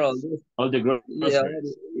not all groceries. this. All the Yeah,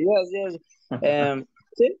 groceries. yes.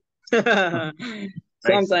 See? Excellent.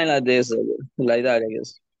 Something like this, like that, I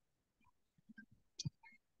guess.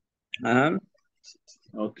 Uh-huh.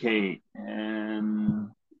 Okay. And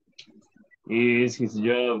is his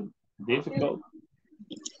job difficult?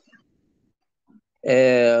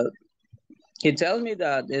 He tells me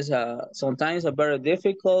that it's sometimes a very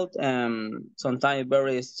difficult and sometimes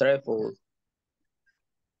very stressful.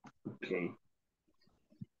 Okay.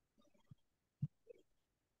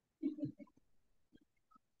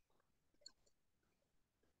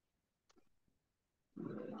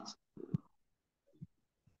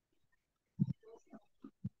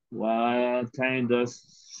 What time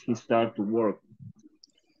does he start to work?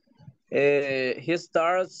 He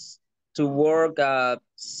starts to work at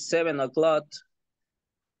 7 o'clock.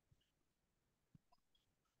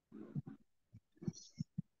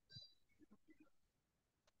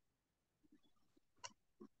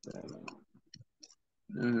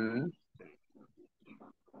 Mm-hmm.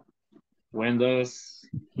 When does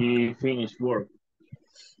he finish work?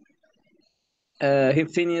 He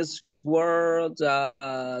finished work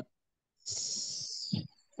at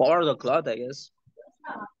 4 o'clock, I guess.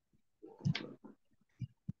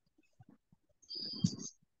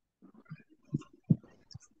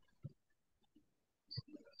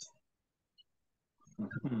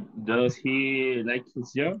 Does he like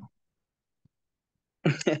his job?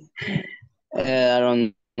 I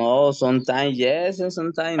don't know. Sometimes yes, and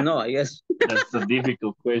sometimes no, I guess. That's a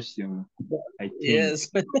difficult question, I think. Yes.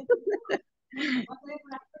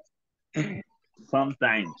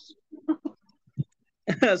 Sometimes.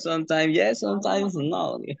 Sometimes yes, sometimes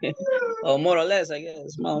no. Or more or less, I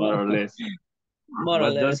guess. More or less. More or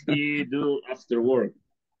What less. does he do after work?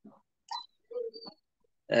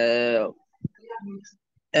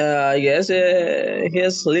 I guess he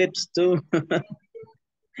sleeps too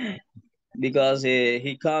because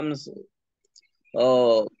he comes.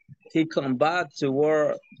 Oh, he come back to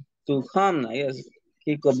work to home. I guess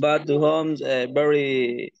he come back to home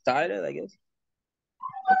very tired, I guess.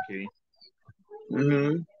 Okay.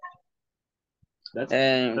 Mm-hmm. That's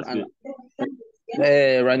good.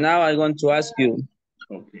 Right now I'm going to ask you.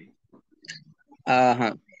 Okay.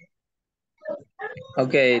 Uh-huh.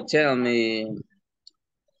 Okay, tell me,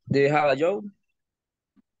 do you have a job?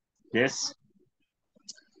 Yes,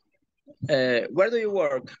 Where do you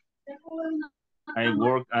work? I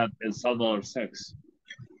work at El Salvador Sex.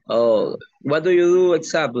 Oh, what do you do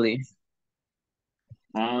exactly?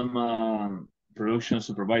 I'm a production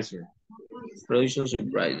supervisor. Production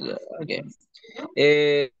supervisor. Okay.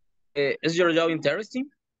 Is your job interesting?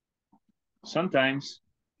 Sometimes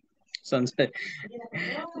Sometimes.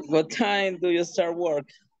 What time do you start work?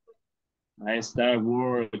 I start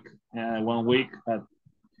work 1 week at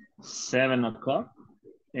 7 o'clock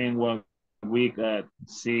and 1 week at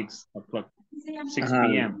 6 o'clock, 6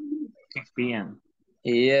 p.m. 6 p.m.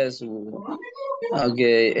 Yes.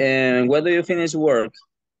 Okay. And when do you finish work?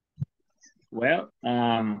 Well,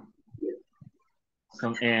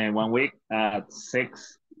 one week at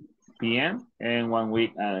 6 p.m. and 1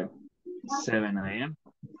 week at 7 a.m.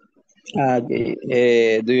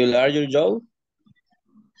 Okay. Do you learn your job?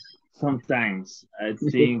 Sometimes I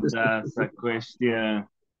think that's a question.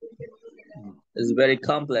 It's very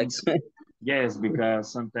complex. Yes,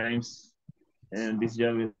 because sometimes this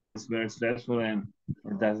job is very stressful and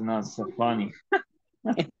that's not so funny.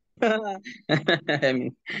 I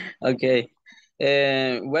mean, okay.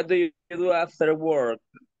 What do you do after work?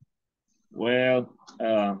 Well,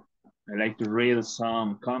 I like to read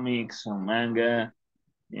some comics, some manga,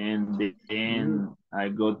 and then I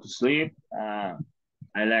go to sleep.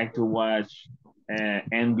 I like to watch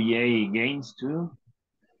NBA games too,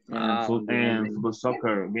 and football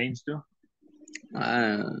soccer games too.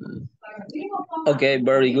 Okay,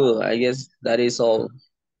 very good. I guess that is all.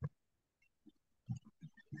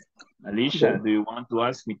 Alicia, do you want to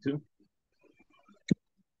ask me too?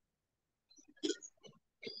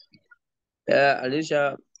 Yeah,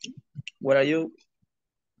 Alicia, where are you?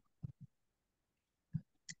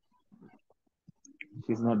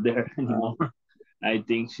 She's not there anymore. I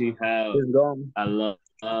think she has a lot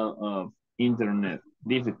of internet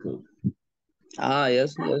difficulty.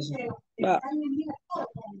 Yes. Yeah.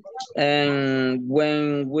 And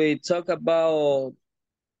when we talk about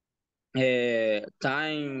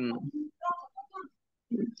time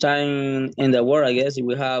in the world, I guess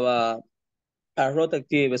we have a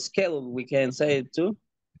rotative schedule, we can say it too.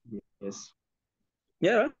 Yes.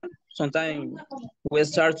 Yeah. Sometimes we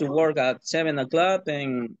start to work at 7 o'clock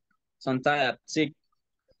and sometimes at 6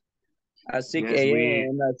 a.m.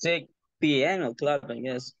 and at 6 p.m. o'clock, I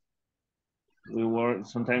guess.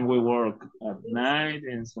 Sometimes we work at night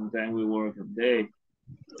and sometimes we work at day.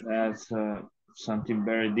 That's something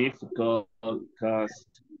very difficult because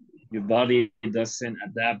your body doesn't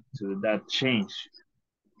adapt to that change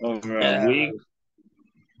over a week,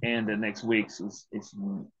 and the next week is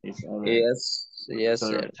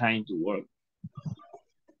other time to work.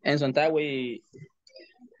 And sometimes we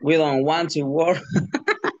don't want to work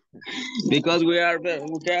because we are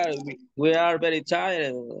very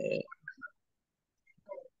tired.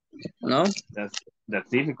 No, that's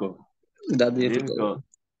difficult. That's difficult.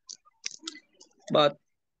 But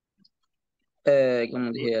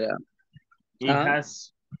como dijera, it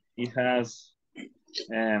has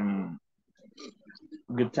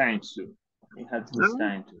good times too. It has good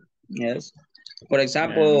time too. Yes. For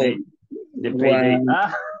example, the payday.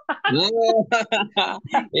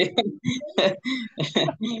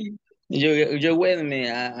 You with me?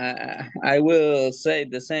 I will say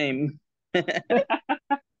the same.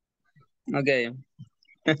 Okay.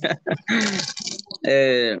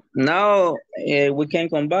 Now we can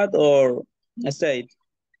combat or stay.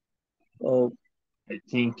 Oh, I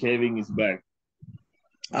think Kevin is back.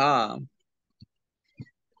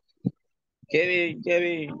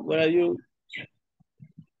 Kevin, where are you?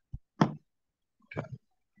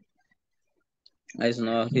 It's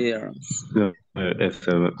not here. Me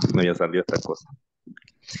ya salió esta cosa.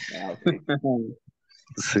 Okay.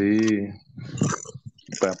 Sí.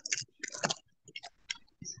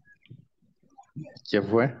 ¿Qué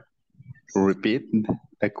fue? Repeat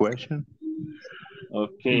the question.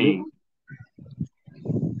 Okay.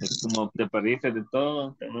 Como te perdiste de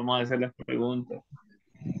todo, te vamos a hacer las preguntas.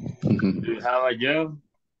 Do you have a job?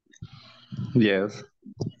 Yes,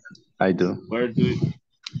 I do. Where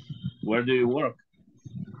do you work?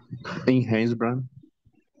 In Hansbrand.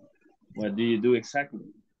 What do you do exactly?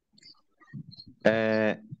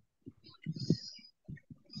 I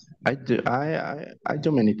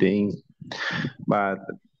do many things, but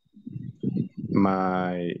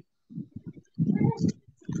my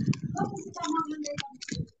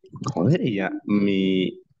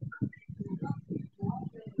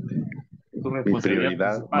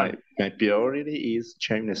prioridad, my priority is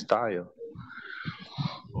change style.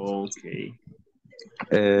 Okay.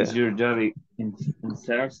 Is your job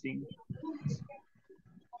interesting?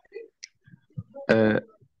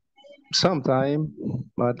 Sometimes,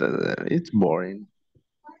 but it's boring.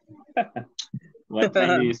 What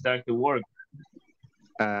time do you start to work?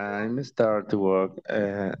 I start to work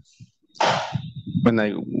when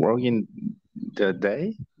I work in the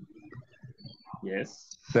day. Yes.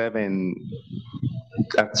 7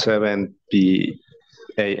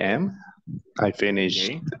 p.m. I finish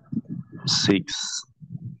 6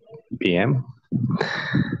 p.m.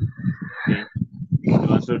 Okay.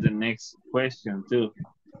 To answer the next question too.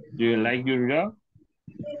 Do you like your job?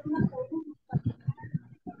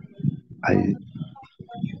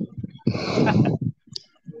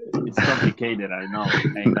 It's complicated, I know.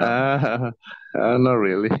 Not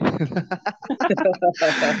really.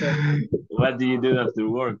 What do you do after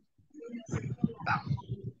work?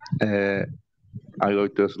 uh, I go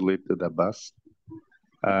to sleep to the bus.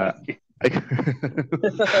 Uh,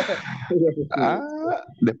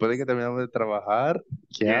 Después de que terminamos de trabajar,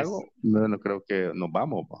 ¿qué Yes. hago? No creo que nos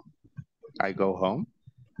vamos. Pa. I go home.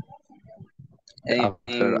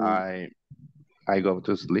 After I go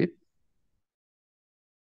to sleep.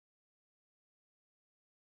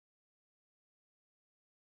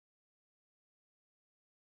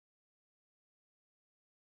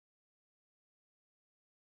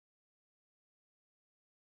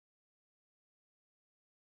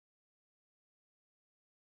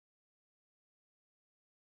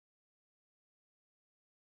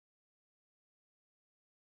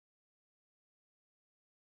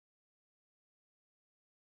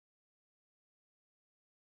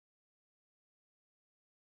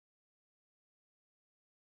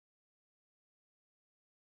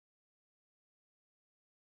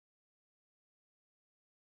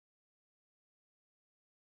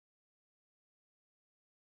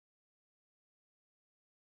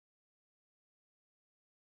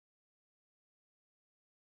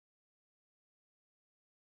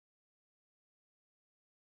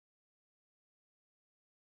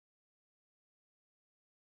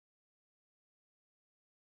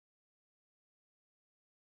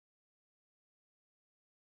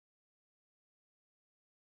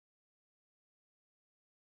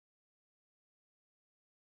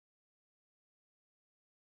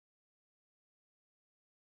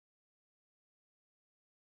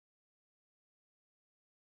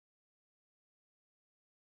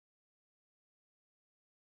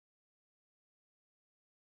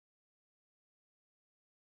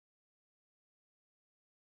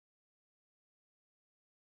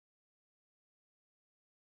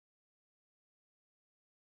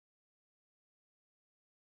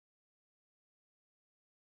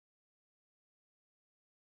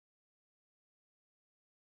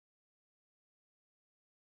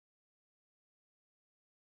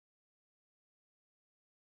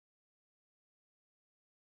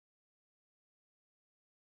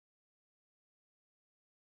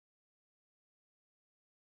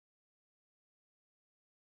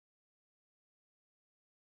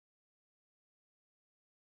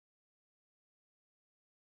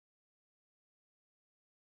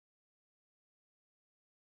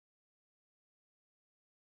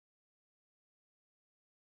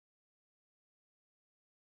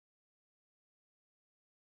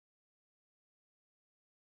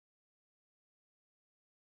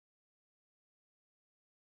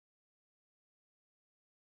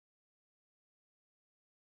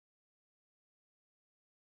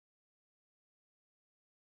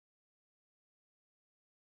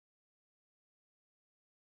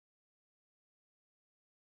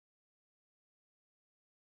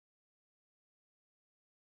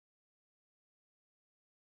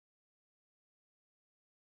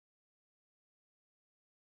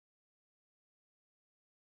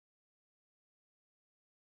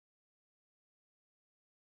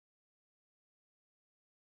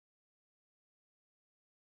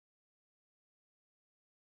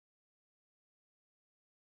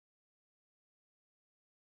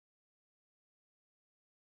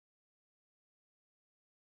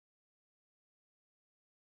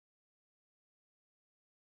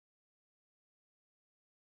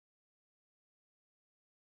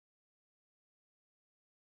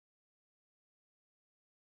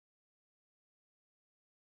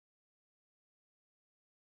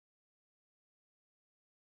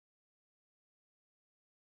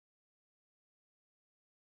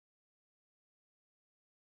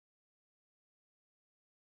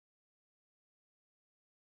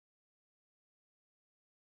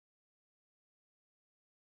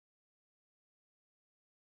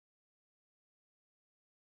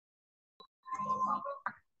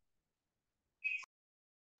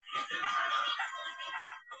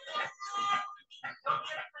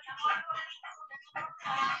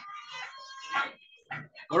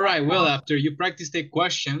 All right, well, after you practice the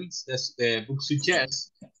questions as the book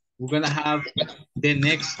suggests, we're gonna have the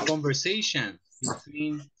next conversation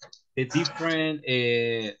between the different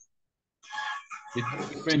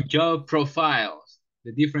job profiles.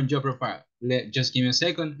 Just give me a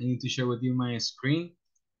second. I need to share with you my screen.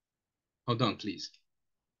 Hold on, please.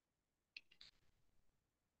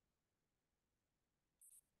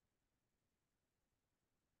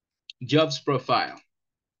 Jobs profile.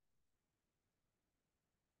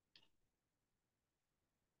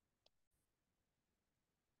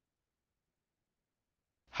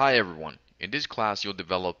 Hi everyone. In this class, you'll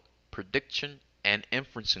develop prediction and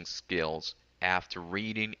inferencing skills after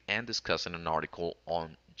reading and discussing an article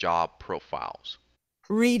on job profiles.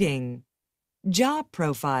 Reading. Job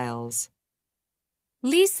profiles.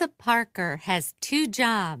 Lisa Parker has 2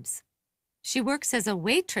 jobs. She works as a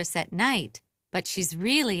waitress at night, but she's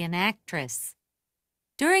really an actress.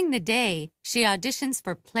 During the day, she auditions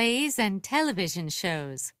for plays and television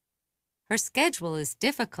shows. Her schedule is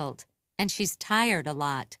difficult, and she's tired a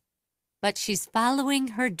lot, but she's following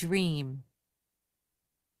her dream.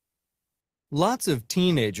 Lots of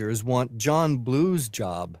teenagers want John Blue's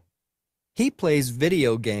job. He plays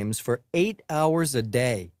video games for 8 hours a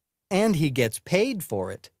day, and he gets paid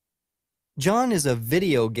for it. John is a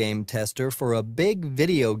video game tester for a big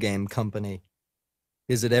video game company.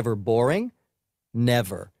 Is it ever boring?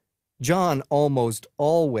 Never. John almost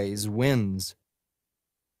always wins.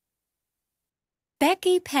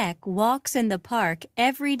 Becky Peck walks in the park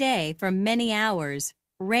every day for many hours,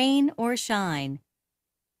 rain or shine.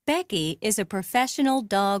 Becky is a professional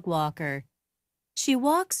dog walker. She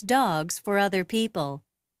walks dogs for other people.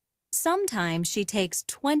 Sometimes she takes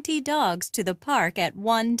 20 dogs to the park at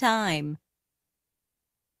one time.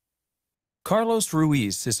 Carlos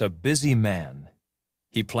Ruiz is a busy man.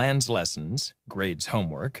 He plans lessons, grades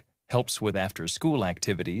homework, helps with after-school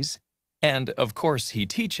activities, and, of course, he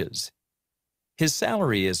teaches. His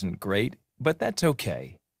salary isn't great, but that's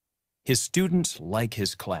okay. His students like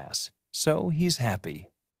his class, so he's happy.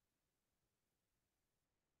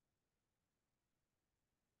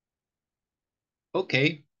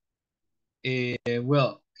 Okay.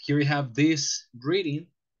 Well, here we have this reading.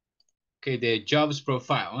 Okay, the jobs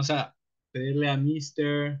profile. Vamos a pedirle a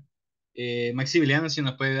Mr. Maximiliano si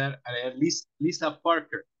nos puede dar a leer Lisa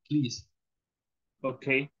Parker, please.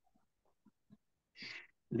 Okay.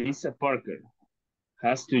 Lisa Parker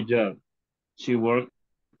has 2 jobs. She works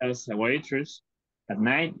as a waitress at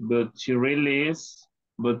night, but she's really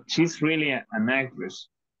an actress.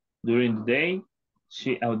 During the day,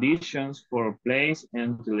 she auditions for plays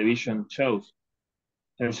and television shows.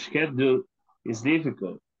 Her schedule is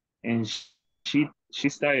difficult, and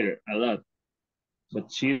she's tired a lot,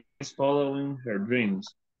 but she is following her dreams.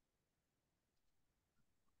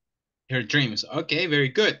 Her dreams. Okay, very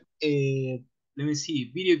good. Let me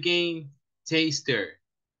see. Video game taster.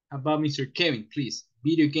 How about Mr. Kevin, please?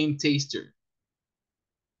 Video game taster.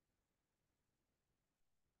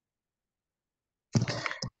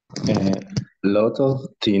 Lots of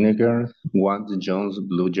teenagers want John's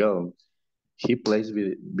blue job. He plays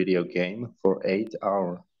video game for 8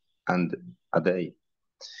 hours and a day.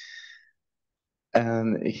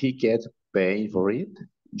 And he gets paid for it.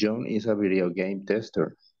 John is a video game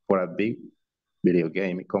tester for a big video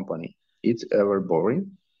game company. Is it ever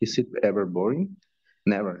boring?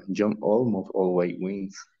 Never. John almost always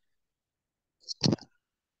wins.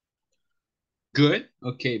 Good.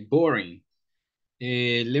 Okay, boring.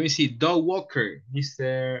 Let me see. Dog walker.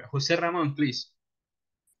 Mr. Jose Ramon, please.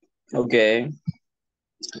 Okay.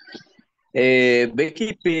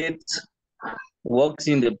 Becky Pitt walks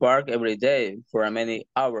in the park every day for many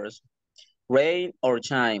hours, rain or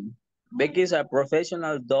shine. Becky is a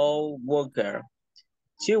professional dog walker.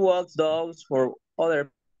 She walks dogs for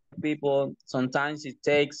other people. Sometimes it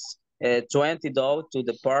takes 20 dogs to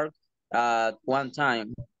the park at one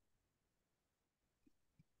time.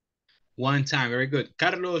 One time, very good.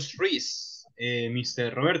 Carlos Ruiz.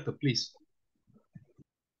 Mr. Roberto, please.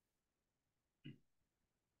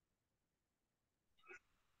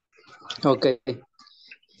 Okay.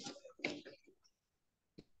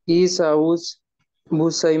 He's a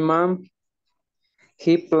Busayman.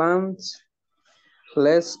 He plans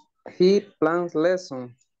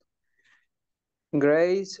lesson,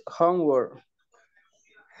 grades homework,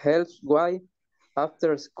 helps wife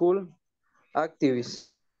after school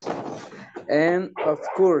activities, and of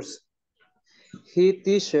course, he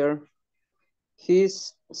teacher.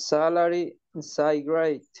 His salary is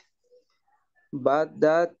great, but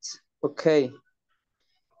that's okay.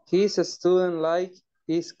 He's a student like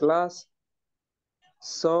his class,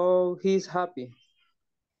 so he's happy.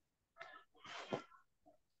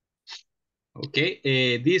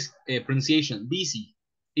 Okay, this pronunciation, busy.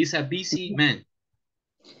 Is a busy man.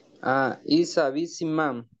 He's a busy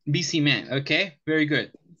man. Busy man, okay, very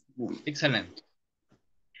good. Excelente.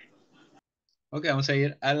 Ok, vamos a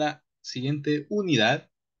ir a la siguiente unidad.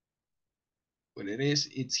 What it is,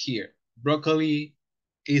 it's here. Broccoli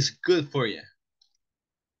is good for you.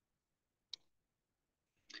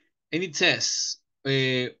 And it says,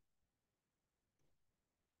 it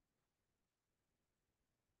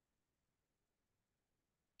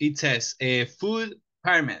says, food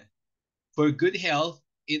pyramid. For good health,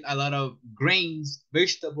 eat a lot of grains,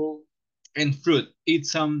 vegetable, and fruit. Eat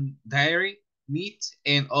some dairy meat,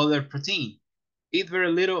 and other protein. Eat very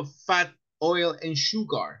little fat, oil, and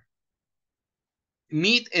sugar.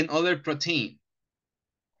 Meat and other protein.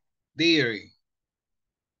 Dairy.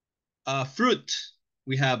 Fruit.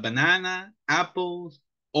 We have banana, apples,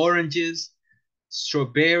 oranges,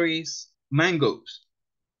 strawberries, mangoes.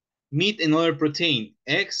 Meat and other protein.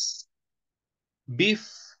 Eggs, beef,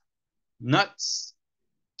 nuts,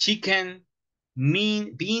 chicken,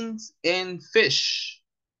 beans, and fish.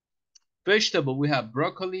 Vegetable, we have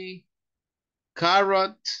broccoli,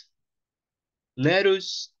 carrot,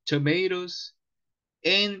 lettuce, tomatoes,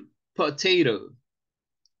 and potato.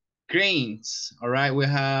 Grains, all right, we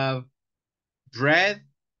have bread,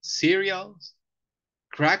 cereals,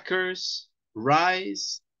 crackers,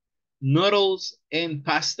 rice, noodles, and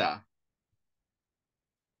pasta.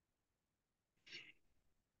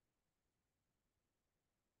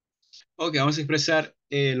 Ok, vamos a expresar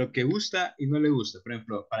lo que gusta y no le gusta. Por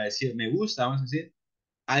ejemplo, para decir me gusta, vamos a decir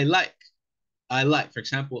I like. I like, for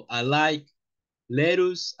example, I like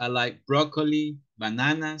lettuce, I like broccoli,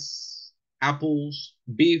 bananas, apples,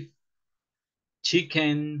 beef,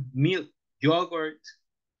 chicken, milk, yogurt,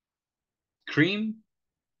 cream.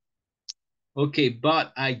 Okay,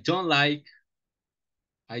 but I don't like,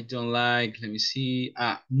 let me see,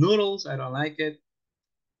 noodles, I don't like it.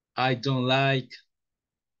 I don't like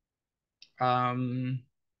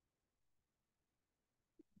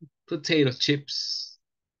potato chips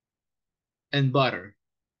and butter.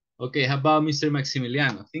 Okay, how about Mr.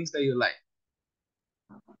 Maximiliano? Things that you like.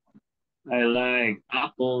 I like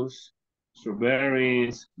apples,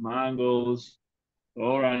 strawberries, mangoes,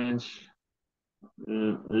 orange,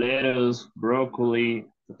 lettuce, broccoli,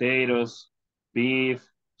 potatoes, beef,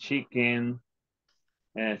 chicken,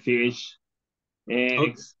 fish,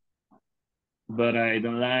 eggs, but I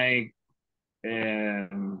don't like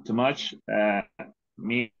too much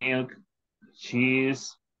milk,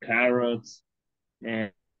 cheese, carrots,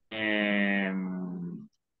 and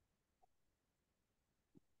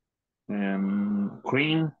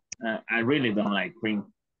cream. I really don't like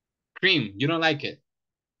cream. Cream, you don't like it?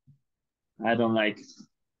 I don't like it.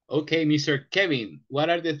 Okay, Mr. Kevin, what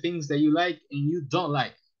are the things that you like and you don't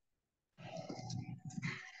like?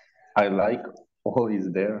 I like all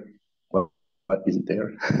is there. Well, what is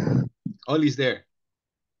there? All is there.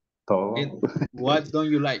 Todo. And what don't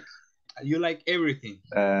you like? You like everything.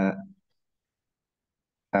 I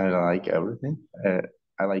like everything.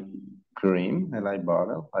 I like cream. I like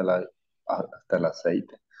butter. I like hasta el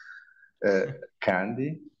aceite.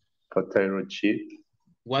 Candy, potato chip.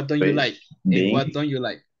 What don't fish, you like? beans. And what don't you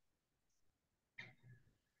like?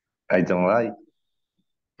 I don't like.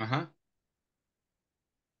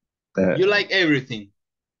 You like everything.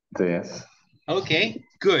 Yes. Okay,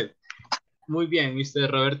 good. Muy bien,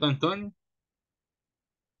 Mr. Roberto Antonio.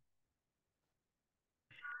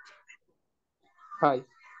 Hi.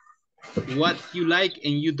 What you like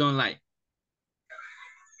and you don't like?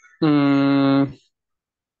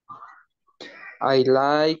 I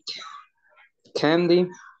like candy.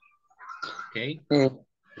 Okay.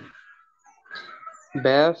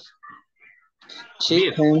 Beef.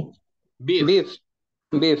 Chicken. Beef.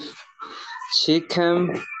 Beef.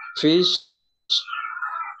 Chicken. Fish.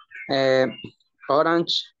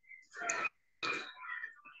 Orange.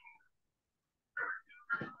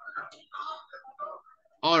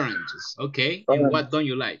 Oranges, okay. Orange. And what don't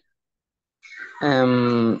you like?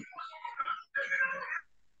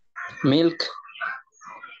 Milk.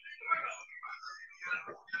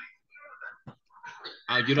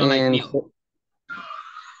 Oh, you don't like milk?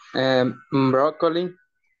 Broccoli.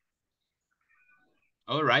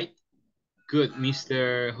 All right. Good.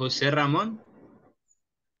 Mr. Jose Ramon?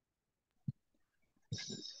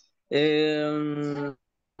 I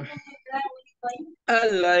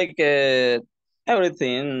like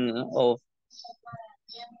everything of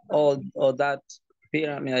all that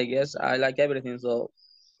pyramid, I guess. I like everything, so.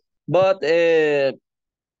 But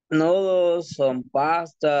noodles, some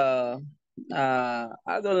pasta,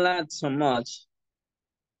 I don't like so much.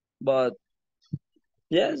 But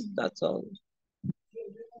yes, that's all.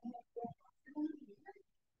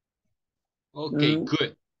 Okay,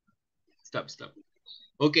 good. Stop.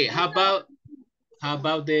 Okay, how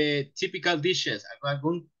about the typical dishes?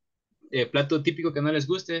 ¿Algún plato típico que no les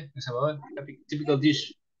guste en Salvador? Typical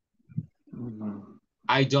dish.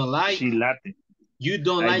 I don't like. Chilate. You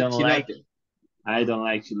don't like chilate. I don't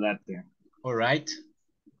like chilate. All right.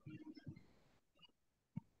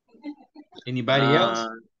 Anybody else?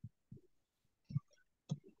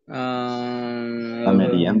 La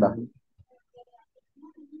merienda.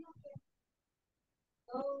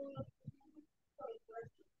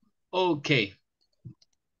 Okay.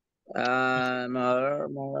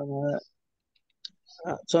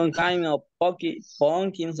 Some kind of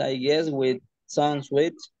pumpkins, I guess, with some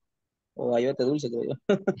sweet. O ayote dulce, creo yo.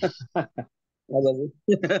 Algo así.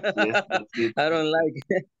 Yes, that's it. I don't like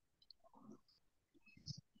it.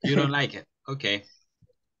 You don't like it. Okay.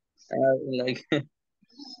 I don't like it.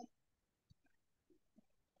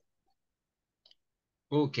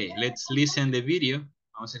 Okay, let's listen the video.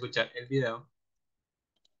 Vamos a escuchar el video.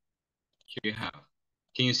 Here you have.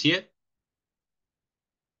 Can you see it?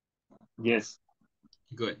 Yes.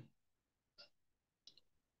 Good.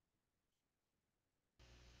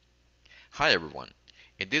 Hi everyone.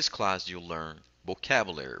 In this class you'll learn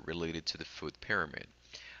vocabulary related to the food pyramid.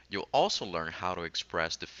 You'll also learn how to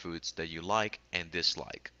express the foods that you like and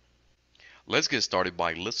dislike. Let's get started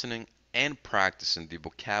by listening and practicing the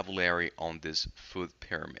vocabulary on this food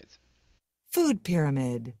pyramid. Food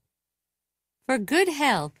pyramid. For good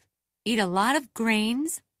health, eat a lot of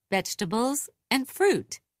grains, vegetables, and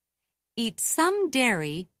fruit. Eat some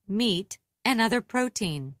dairy, meat, and other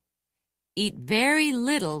protein. Eat very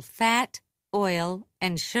little fat, oil,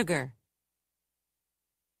 and sugar.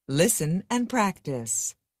 Listen and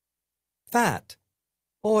practice. Fat,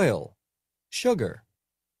 oil, sugar.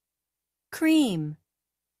 Cream,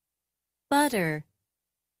 butter,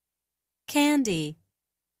 candy,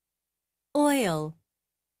 oil,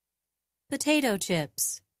 potato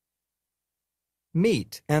chips,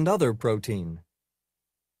 Meat and other protein.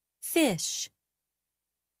 fish,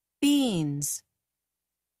 beans,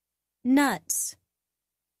 nuts,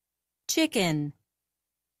 chicken,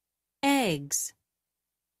 eggs,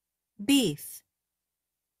 beef,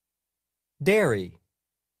 Dairy,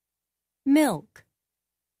 milk,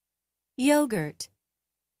 yogurt,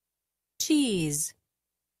 cheese,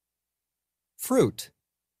 fruit,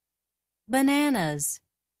 bananas,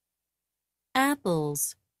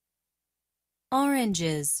 apples,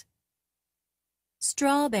 oranges,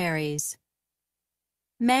 strawberries,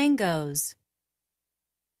 mangoes,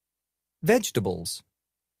 vegetables,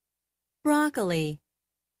 broccoli,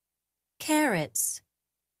 carrots,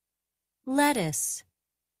 lettuce,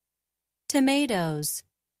 tomatoes,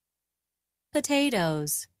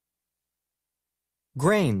 potatoes,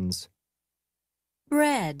 grains,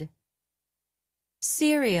 bread,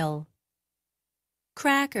 cereal,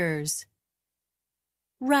 crackers,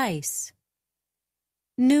 rice,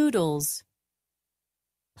 noodles,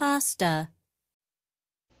 pasta.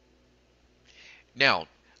 Now,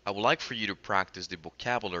 I would like for you to practice the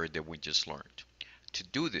vocabulary that we just learned. To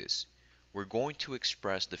do this, we're going to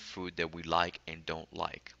express the food that we like and don't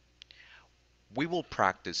like. We will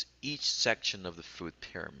practice each section of the food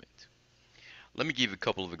pyramid. Let me give you a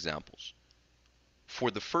couple of examples. For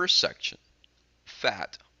the first section,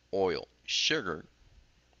 fat, oil, sugar,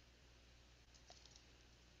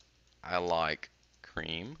 I like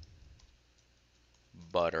cream,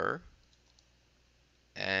 butter,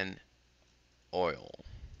 and oil.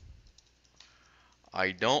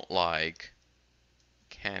 I don't like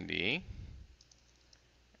candy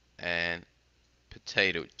and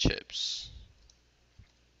potato chips.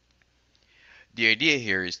 The idea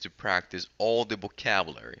here is to practice all the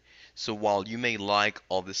vocabulary. So while you may like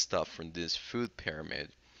all this stuff from this food pyramid,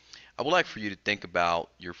 I would like for you to think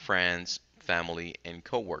about your friends, family, and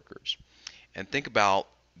coworkers, and think about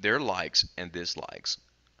their likes and dislikes.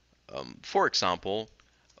 For example,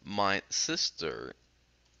 my sister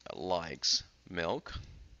likes milk,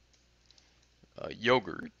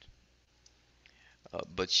 yogurt,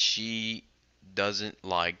 but she doesn't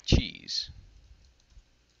like cheese.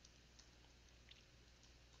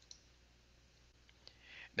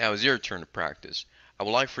 Now it's your turn to practice. I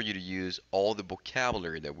would like for you to use all the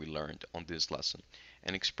vocabulary that we learned on this lesson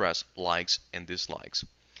and express likes and dislikes.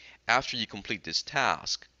 After you complete this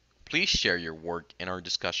task, please share your work in our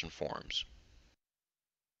discussion forums.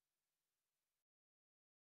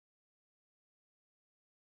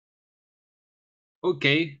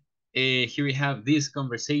 Okay, here we have this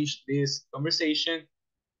conversation.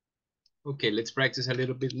 Okay, let's practice a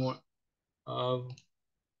little bit more of,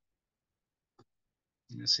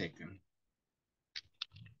 in a second.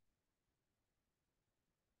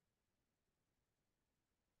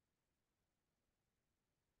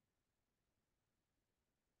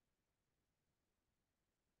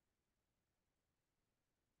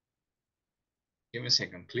 Give me a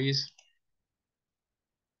second, please.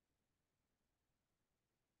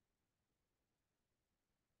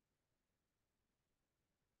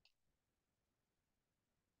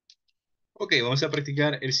 Ok, vamos a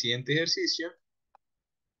practicar el siguiente ejercicio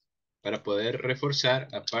para poder reforzar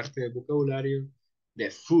la parte del vocabulario de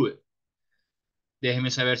food. Déjenme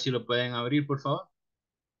saber si lo pueden abrir, por favor.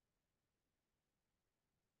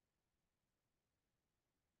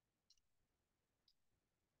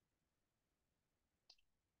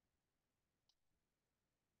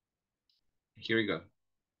 Here we go.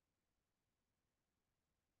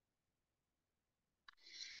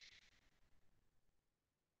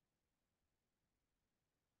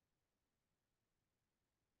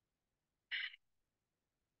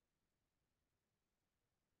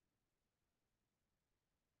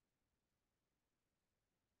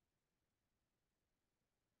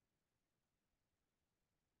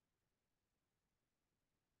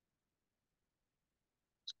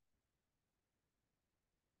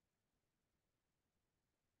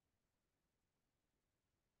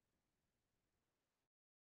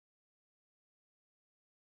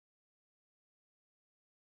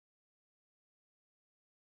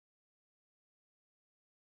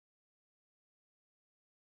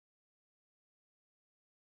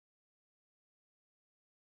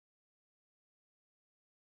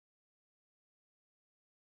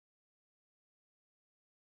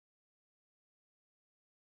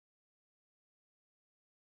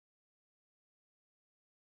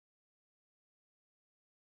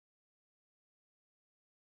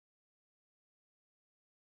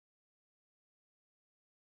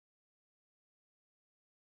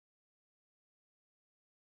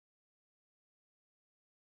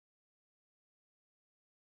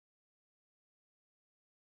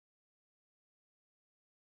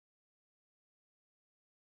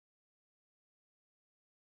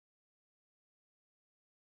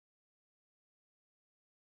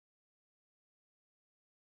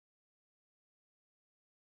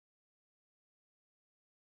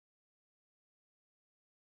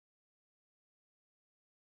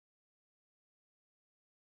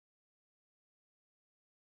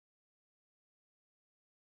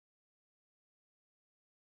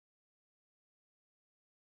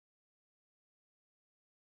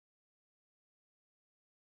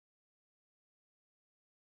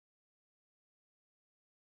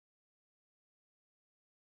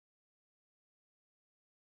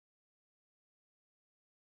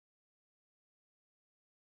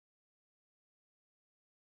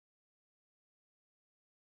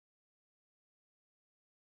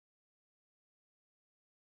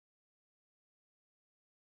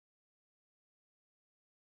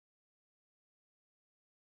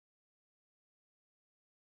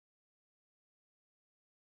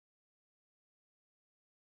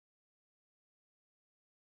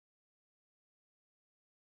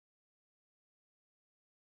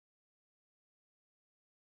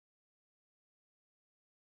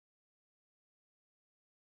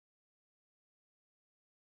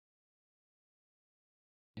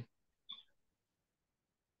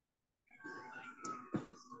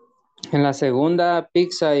 En la segunda,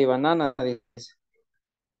 pizza y banana, dice.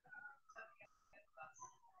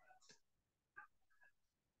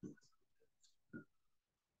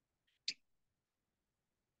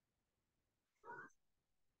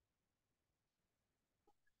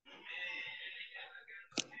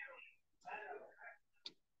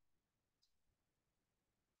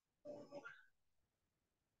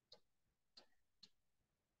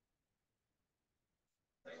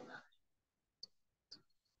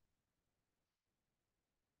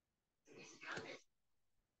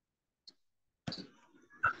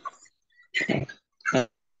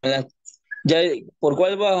 Ya, ¿por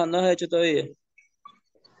cuál bajo no has hecho todavía?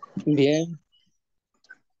 Bien.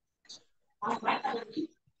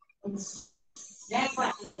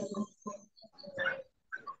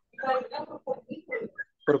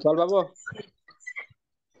 ¿Por cuál va vos?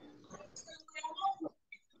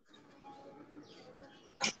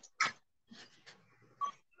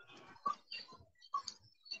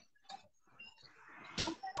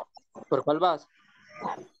 ¿Por cuál vas?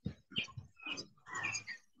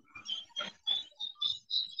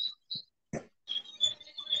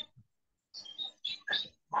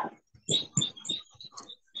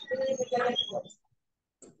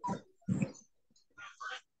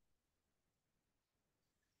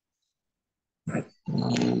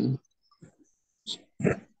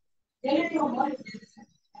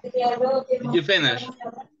 Did you finish?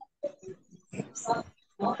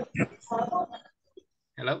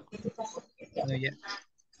 Hello? No yet.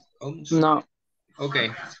 Almost? No.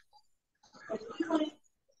 Okay.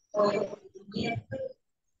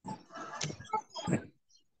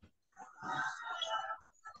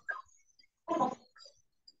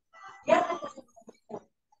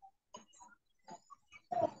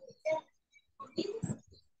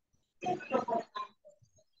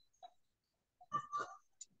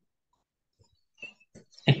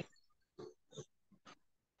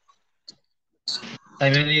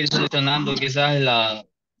 También ir seleccionando quizás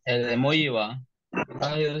el emoji va.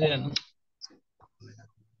 Ay, Dios mío, ¿no?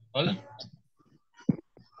 Hola.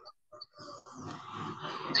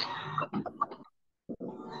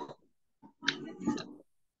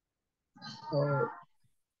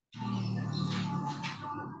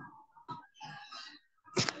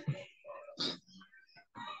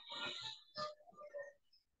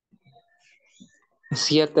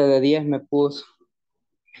 7 de 10 me puso.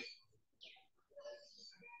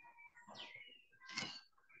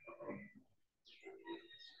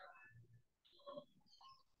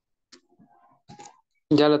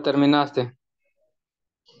 Ya lo terminaste.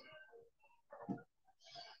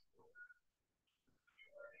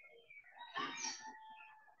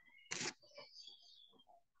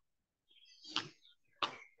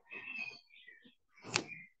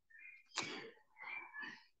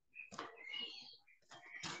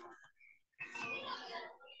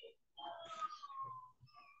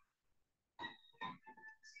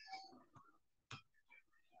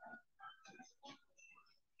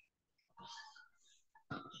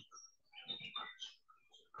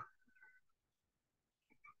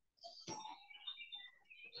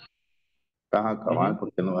 Ajá, cabal,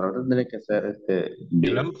 porque no, ahora tendría que ser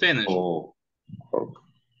You let me finish. o-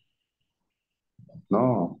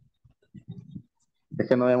 no, es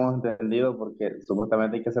que no habíamos entendido porque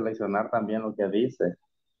supuestamente hay que seleccionar también lo que dice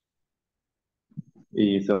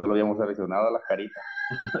y solo habíamos seleccionado las caritas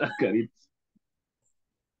Las caritas.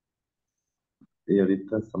 y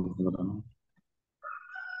ahorita estamos tratando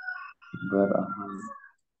de ver, ajá,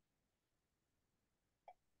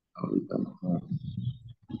 ahorita no.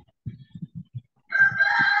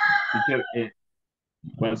 Teacher,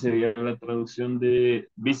 ¿cuál sería la traducción de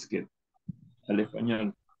biscuit al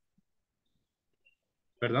español?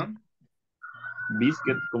 ¿Perdón?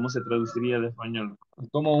 Biscuit, ¿cómo se traduciría al español?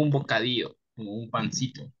 Como un bocadillo, como un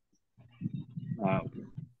pancito. Ah, ok.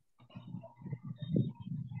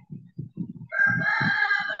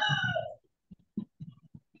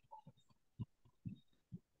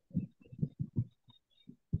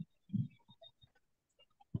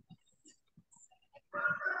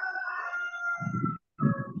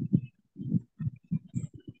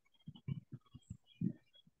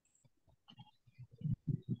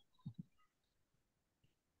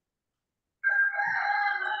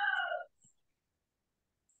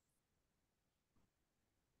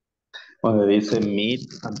 Donde dice meat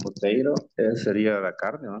and potato, sería la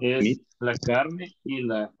carne, ¿no? Meat, Es la carne y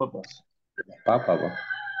las papas. papa, ¿va?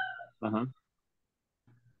 Ajá.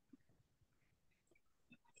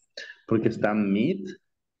 Porque está meat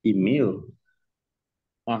y meal.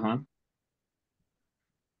 Ajá.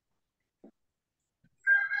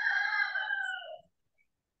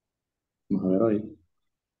 Vamos a ver hoy.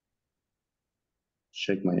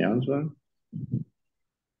 Check my answer.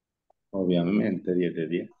 Obviamente, 10 de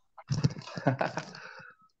 10.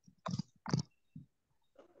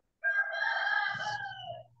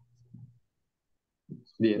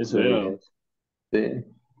 10 Eso de era. 10. Sí.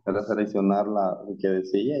 Era seleccionar lo que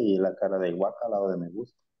decía y la cara de guaca al lado de me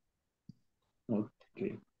gusta. Ok.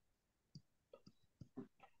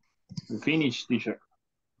 Finish, teacher.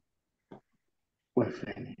 Pues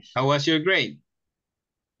finish. How was your grade?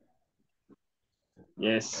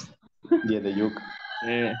 Yes. 10 de yuca.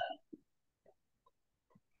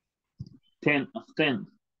 10 of 10.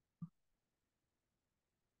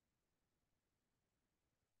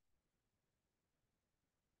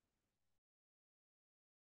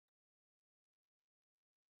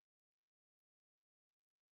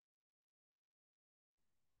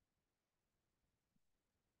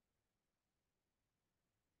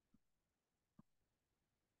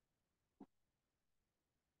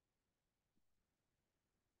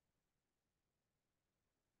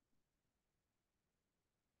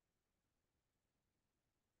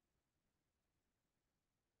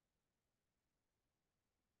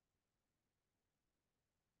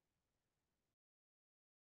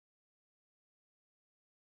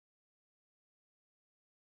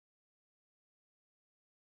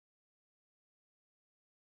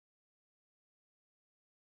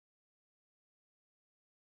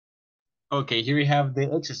 Okay, here we have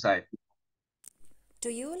the exercise. Do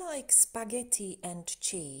you like spaghetti and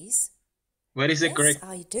cheese? What is the Yes, correct?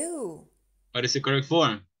 I do. What is the correct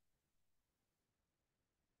form?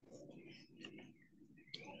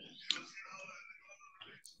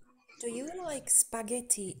 Do you like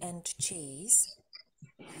spaghetti and cheese?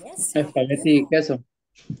 Yes, Espagueti y queso.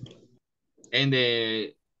 And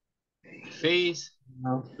the face,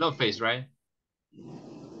 No. no face, right?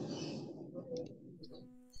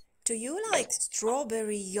 Do you like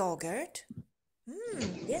strawberry yogurt?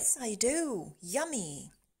 Yes, I do.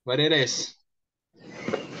 Yummy. What it is?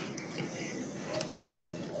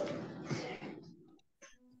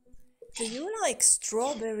 Do you like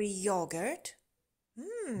strawberry yogurt?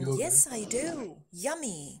 Yes, I do.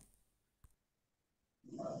 Yummy.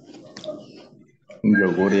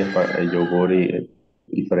 Yogur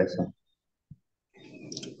y fresa.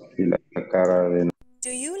 Y la cara de... Do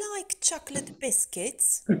you like chocolate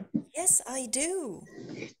biscuits? Yes, I do.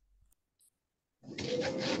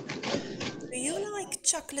 Do you like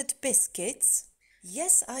chocolate biscuits?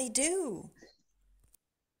 Yes, I do.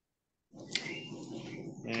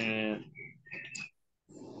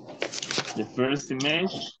 The first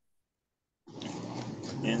image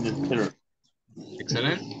and the third.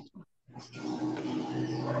 Excellent.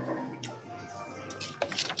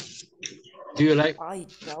 Do you like? I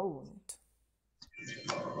don't.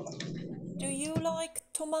 Do you like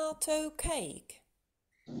tomato cake?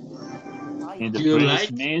 In the Do you first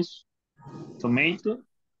like image, tomato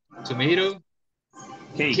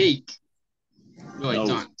cake? No, I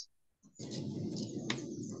don't.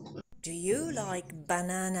 Do you like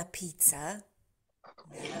banana pizza?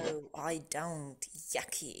 No, I don't.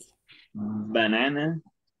 Yucky. Banana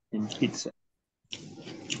and pizza.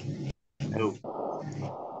 No.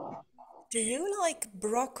 Do you like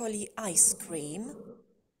broccoli ice cream?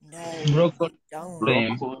 No, Broccoli. I don't.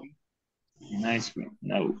 Broccoli and ice cream.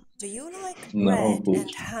 No. Do you like No, bread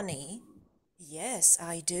and honey? Yes,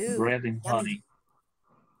 I do. Bread and honey.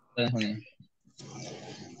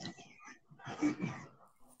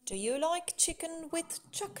 Do you like chicken with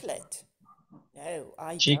chocolate? No,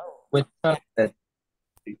 I Chicken don't. with chocolate.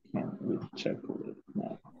 Chicken with chocolate.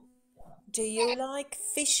 No. Do you like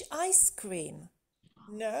fish ice cream?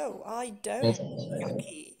 No, I don't.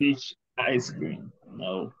 Yucky. Fish ice cream.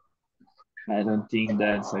 No. I don't think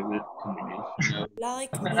that's a good combination. No.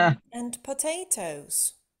 Like meat and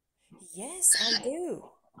potatoes? Yes, I do.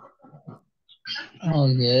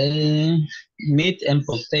 Okay. Meat and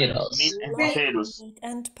potatoes. Meat and Like potatoes. meat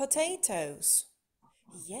and potatoes?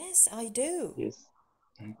 Yes, I do. Yes.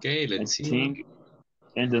 Okay, let's see. I think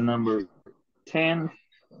in the number 10,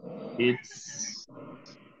 it's...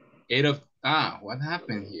 What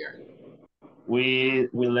happened here? We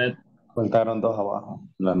let... Faltaron dos abajo.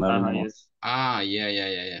 La 9 yes.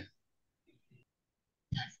 Yeah.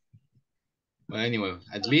 Well, anyway,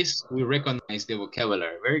 at least we recognize the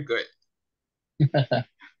vocabulary. Very good.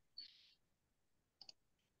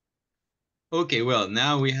 Okay, well,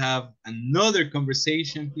 now we have another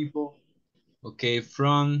conversation, people. Okay,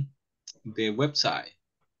 from the website.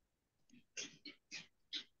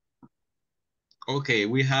 Okay,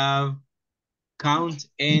 we have count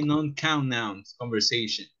and non-count nouns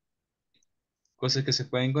conversation. Cosas que se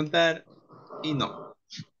pueden contar y no.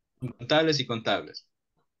 Incontables y contables.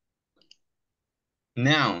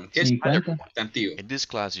 Noun. ¿Qué es sustantivo? In this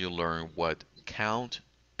class, you'll learn what count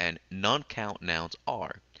and non-count nouns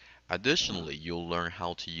are. Additionally, you'll learn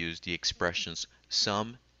how to use the expressions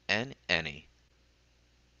some and any.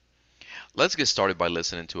 Let's get started by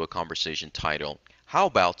listening to a conversation titled, "How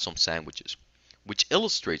about some sandwiches?" which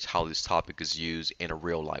illustrates how this topic is used in a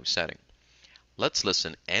real-life setting. Let's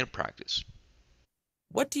listen and practice.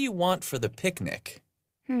 What do you want for the picnic?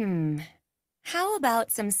 How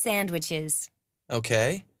about some sandwiches?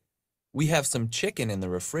 Okay. We have some chicken in the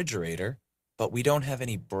refrigerator, but we don't have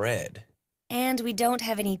any bread. And we don't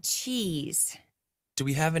have any cheese. Do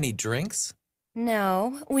we have any drinks?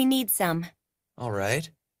 No, we need some. All right.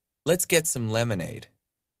 Let's get some lemonade.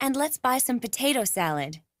 And let's buy some potato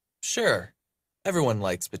salad. Sure. Everyone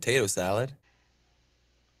likes potato salad.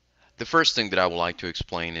 The first thing that I would like to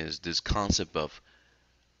explain is this concept of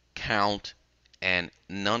count and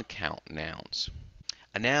non-count nouns.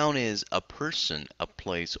 A noun is a person, a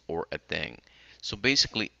place, or a thing. So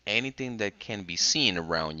basically anything that can be seen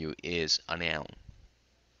around you is a noun.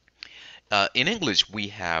 In English, we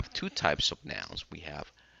have two types of nouns. We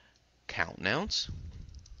have count nouns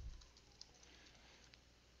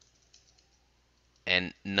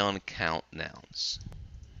and non-count nouns.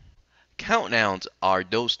 Count nouns are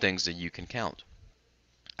those things that you can count.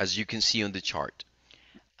 As you can see on the chart,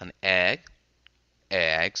 an egg,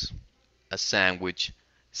 eggs, a sandwich,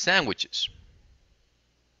 sandwiches.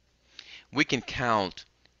 We can count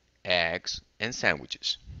eggs and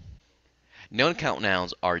sandwiches. Non-count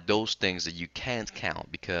nouns are those things that you can't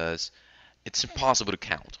count because it's impossible to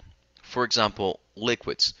count. For example,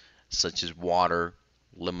 liquids such as water,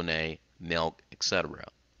 lemonade, milk, etc.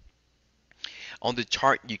 On the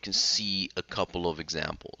chart you can see a couple of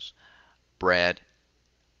examples. Bread,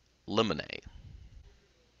 lemonade.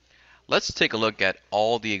 Let's take a look at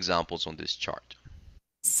all the examples on this chart.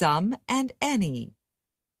 Some and any.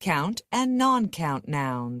 Count and non-count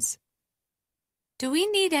nouns. Do we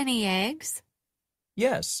need any eggs?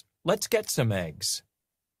 Yes, let's get some eggs.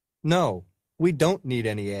 No, we don't need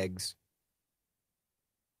any eggs.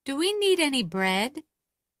 Do we need any bread?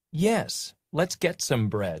 Yes, Let's get some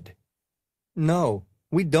bread. No,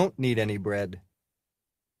 we don't need any bread.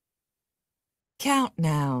 Count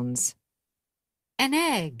nouns. An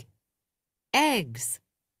egg, eggs.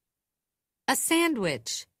 A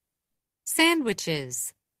sandwich,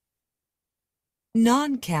 sandwiches.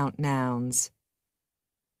 Non-count nouns.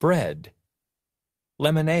 Bread.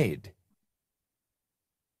 Lemonade.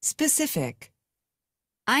 Specific.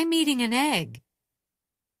 I'm eating an egg.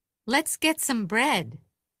 Let's get some bread.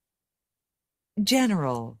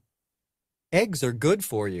 General. Eggs are good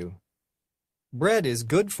for you. Bread is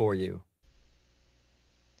good for you.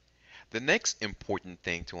 The next important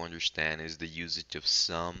thing to understand is the usage of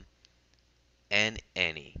some and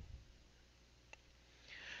any.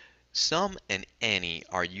 Some and any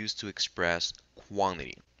are used to express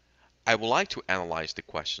quantity. I would like to analyze the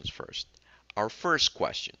questions first. Our first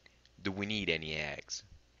question, do we need any eggs?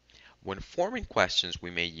 When forming questions, we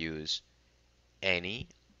may use any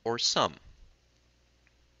or some.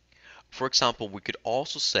 For example, we could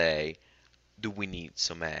also say, do we need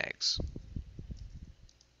some eggs?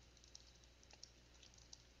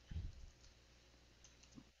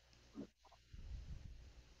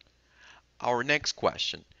 Our next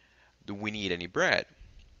question, do we need any bread?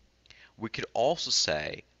 We could also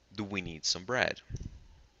say, do we need some bread?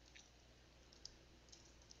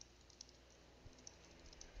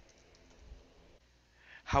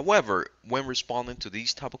 However, when responding to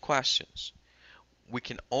these type of questions, we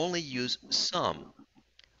can only use some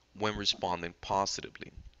when responding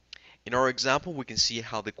positively. In our example, we can see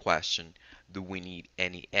how the question, do we need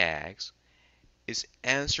any eggs, is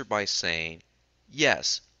answered by saying,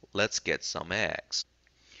 yes, let's get some eggs.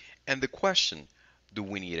 And the question, do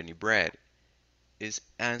we need any bread, is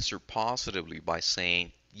answered positively by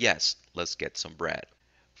saying, yes, let's get some bread.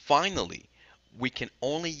 Finally, we can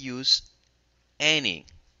only use any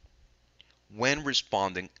when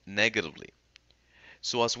responding negatively.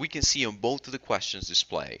 So as we can see on both of the questions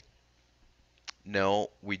displayed, no,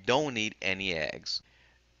 we don't need any eggs.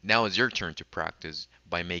 Now it's your turn to practice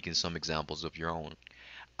by making some examples of your own.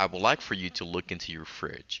 I would like for you to look into your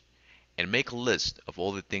fridge and make a list of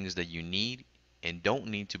all the things that you need and don't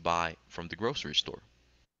need to buy from the grocery store.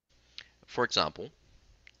 For example,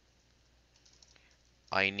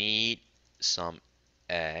 I need some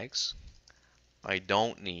eggs. I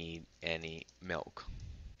don't need any milk.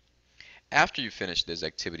 After you finish this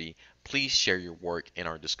activity, please share your work in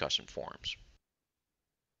our discussion forums.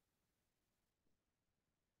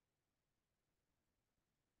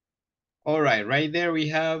 All right, right there we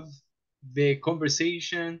have the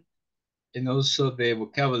conversation and also the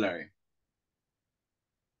vocabulary.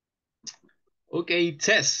 Okay,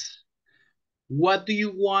 Tess, what do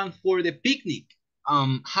you want for the picnic?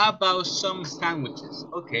 How about some sandwiches?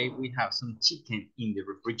 Okay, we have some chicken in the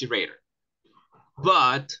refrigerator.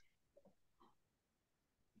 But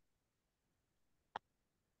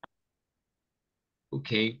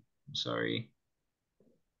okay, sorry.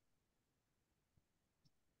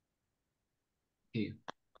 Okay.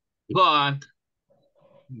 But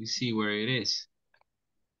let me see where it is.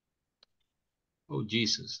 Oh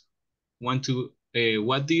Jesus. What do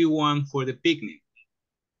you want for the picnic?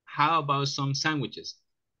 How about some sandwiches?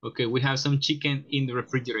 Okay, we have some chicken in the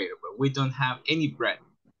refrigerator, but we don't have any bread.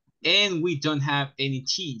 And we don't have any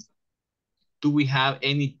cheese. Do we have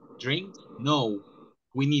any drink? No,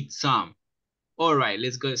 we need some. All right,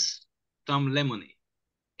 let's get some lemonade.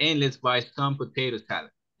 And let's buy some potato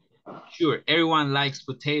salad. Sure, everyone likes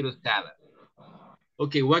potato salad.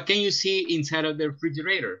 Okay, what can you see inside of the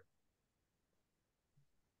refrigerator?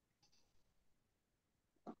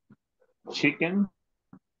 Chicken.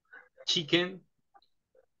 Chicken.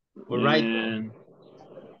 All right.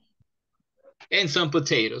 And some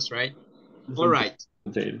potatoes, right? All right.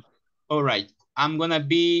 Potatoes. All right. I'm gonna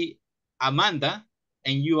be Amanda,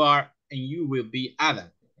 and you will be Adam.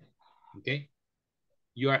 Okay.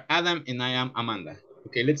 You are Adam, and I am Amanda.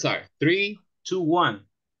 Okay, let's start. 3, 2, 1.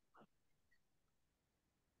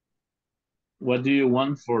 What do you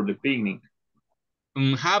want for the picnic?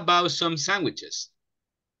 How about some sandwiches?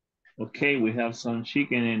 Okay, we have some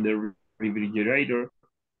chicken in the refrigerator,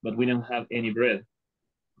 but we don't have any bread.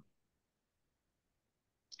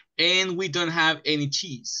 And we don't have any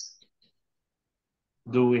cheese.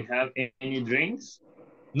 Do we have any drinks?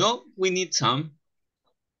 No, we need some.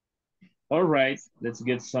 All right, let's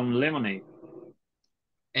get some lemonade.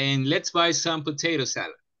 And let's buy some potato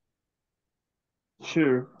salad.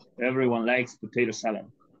 Sure, everyone likes potato salad.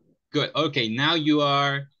 Good. Okay, now you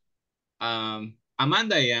are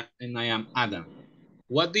Amanda and I am Adam.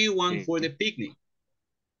 What do you want for the picnic?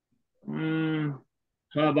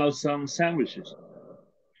 How about some sandwiches?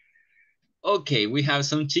 Okay, we have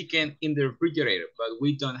some chicken in the refrigerator, but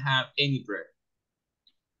we don't have any bread.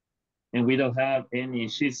 And we don't have any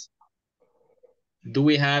cheese. Do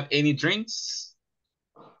we have any drinks?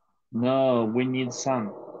 No, we need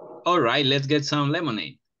some. All right, let's get some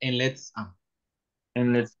lemonade and let's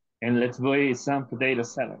buy some potato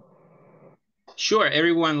salad. Sure,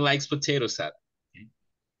 everyone likes potato salad. Okay.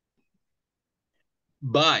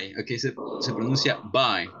 Buy, okay, se pronuncia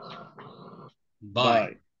buy.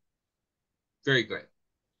 Buy. Very good.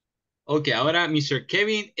 Okay, ahora Mr.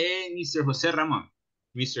 Kevin y Mr. José Ramón.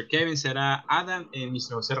 Mr. Kevin será Adam y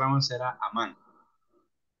Mr. José Ramón será Amanda.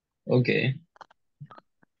 Okay.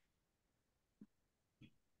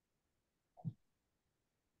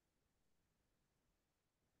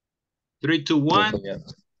 Three, two, one,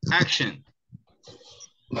 action.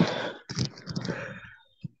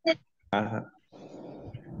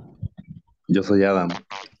 Yo soy Adam.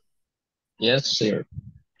 Yes, sir.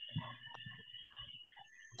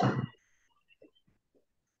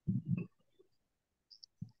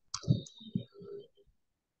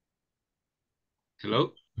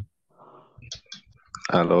 Hello?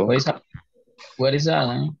 Hello? Where is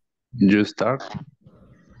Adam? You start.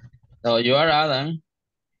 No, you are Adam.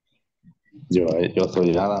 Yo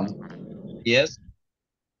soy Adam. Yes.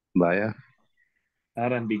 Vaya.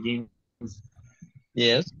 Adam begins.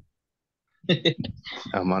 Yes.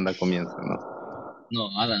 Amanda comienza, ¿no?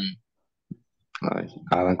 No, Adam. Ay,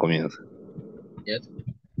 Adam comienza. Yes.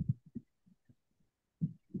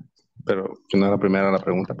 Pero no es la primera la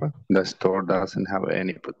pregunta, pues. The store doesn't have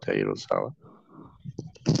any potato salad.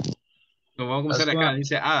 Nos vamos a comenzar acá.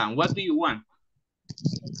 Dice Adam, what do you want?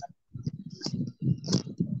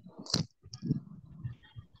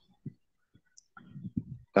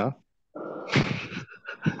 ¿Ah?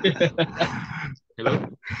 Hello?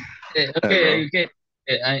 Okay.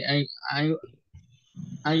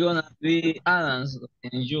 I'm gonna be Adams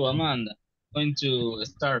and you, Amanda. Going to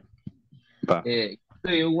start. What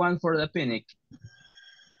do you want for the picnic?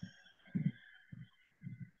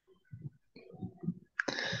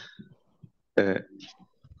 Pues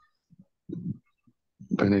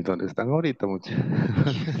ni dónde están ahorita, muchachos.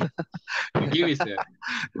 Aquí, mister.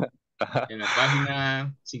 En la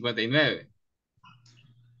página 59.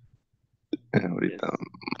 Ahorita.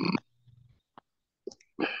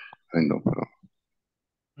 Ay, no, pero.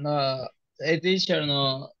 No, el teacher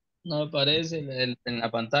no aparece en la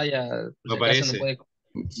pantalla. No aparece. No puede...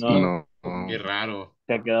 No. Qué raro.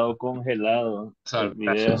 Se ha quedado congelado el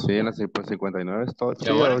video. Sí, en la 59 estoy. ¿Y sí,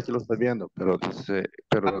 ahora? ahora sí lo estoy viendo, pero ¿qué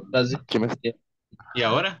me... ¿Y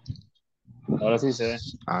ahora? Ahora sí se ve.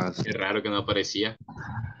 Ah, sí. Qué raro que no aparecía.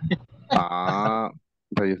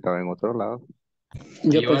 Pero yo estaba en otro lado.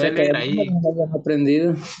 Yo pensé que ahí. no habías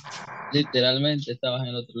aprendido. Literalmente estabas en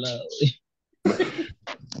el otro lado.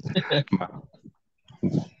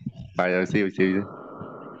 Vaya, sí.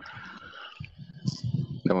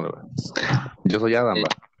 Démoslo ver. Yo soy Adam, va.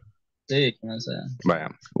 Sí, comienza. Vaya.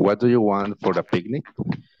 What do you want for the picnic?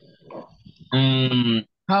 How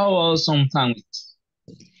about some sandwiches?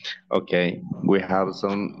 Okay, we have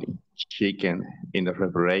some chicken in the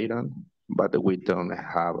refrigerator, but we don't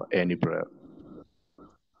have any bread.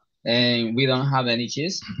 And we don't have any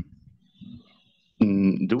cheese?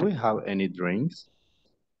 Do we have any drinks?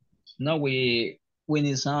 No, we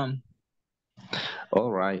need some.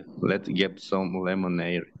 All right, let's get some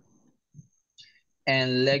lemonade.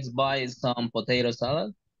 And let's buy some potato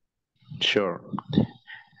salad? Sure.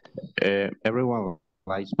 Everyone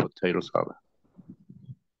likes potato salad.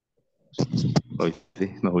 Hoy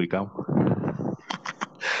sí, nos ubicamos.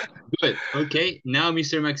 Good. Okay, now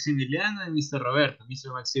Mr. Maximiliano and Mr. Roberto.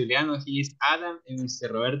 Mr. Maximiliano, he is Adam, and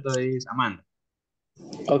Mr. Roberto is Amanda.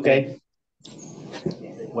 Okay.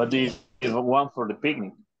 What do you want for the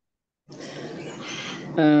picnic?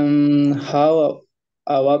 How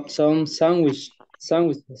about some sandwiches?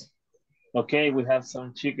 Okay, we have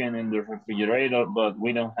some chicken in the refrigerator, but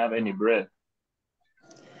we don't have any bread.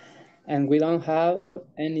 And we don't have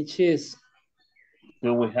any cheese.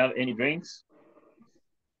 Do we have any drinks?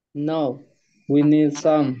 No, we need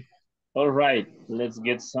some. All right, let's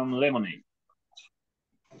get some lemonade.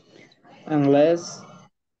 And let's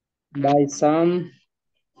buy some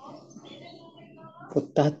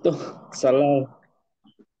potato salad.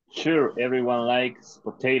 Sure, everyone likes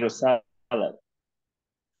potato salad.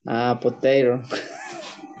 Potato.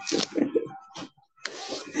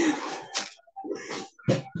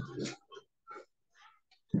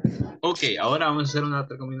 Ok, ahora vamos a hacer una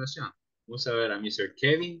otra combinación. Vamos a ver a Mr.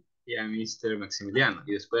 Kevin y a Mr. Maximiliano.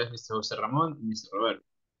 Y después Mr. José Ramón y Mr. Roberto.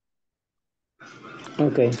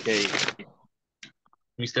 Okay.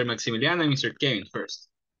 Mr. Maximiliano and Mr. Kevin first.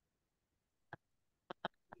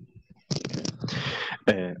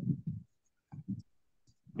 Eh,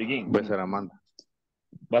 Begin. Voy a ser Amanda.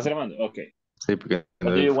 ¿Va a ser Amanda? Okay. Sí, porque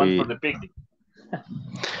What do you want for the picnic?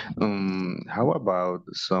 How about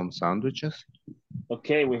some sandwiches?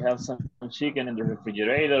 Okay, we have some chicken in the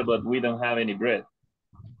refrigerator, but we don't have any bread.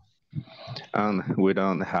 And we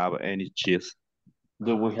don't have any cheese.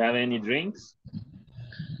 Do we have any drinks?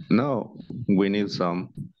 No, we need some.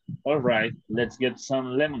 All right, let's get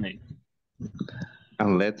some lemonade.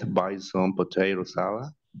 And let's buy some potato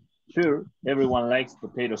salad. Sure, everyone likes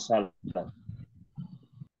potato salad.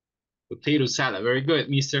 Potato salad, very good.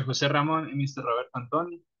 Mr. Jose Ramon and Mr. Roberto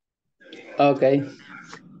Antonio. Okay.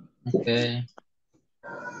 Okay.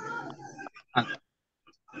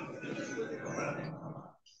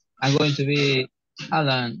 I'm going to be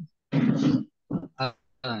Alan.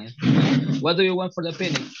 What do you want for the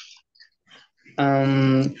picnic?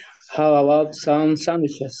 How about some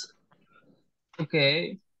sandwiches?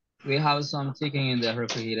 Okay. We have some chicken in the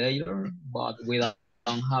refrigerator, but we don't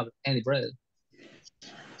have any bread.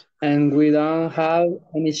 And we don't have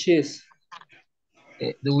any cheese.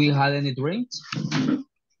 Do we have any drinks?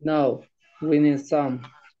 No, we need some.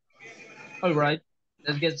 All right,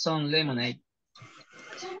 let's get some lemonade.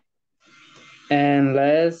 And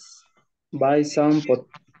let's buy some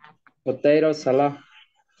potato salad.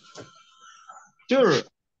 Sure,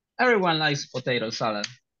 everyone likes potato salad.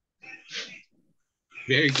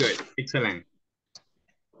 Very good, excellent.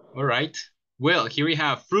 All right, well, here we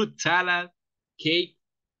have fruit salad, cake,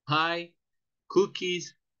 pie,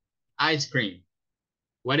 cookies, ice cream.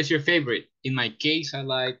 What is your favorite? In my case, I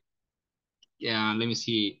like, let me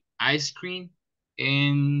see, ice cream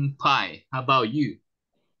and pie. How about you?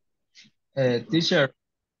 Teacher.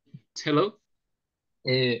 Hello?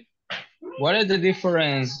 What is the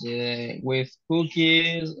difference with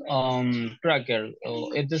cookies crackers?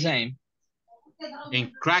 It's the same.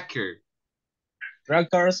 And crackers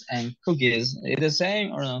and cookies, it's the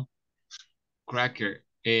same or no? Cracker.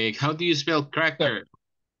 How do you spell cracker?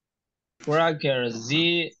 Cracker,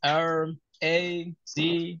 Z-R-A-C-K-E-R,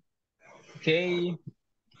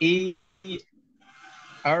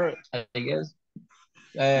 I guess.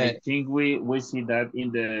 I think we see that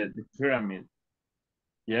in the pyramid.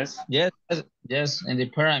 Yes? Yes, in the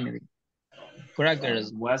pyramid.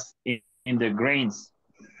 Crackers. Was in the grains.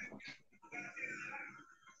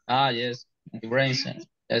 Yes, the grains.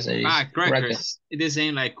 Yes, it is. Crackers. It is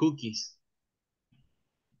saying like cookies.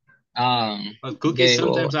 But cookies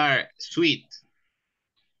okay, sometimes are sweet.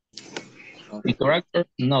 The cracker?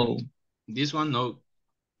 No. This one, no.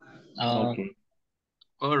 Okay.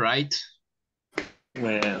 All right.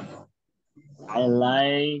 Well, I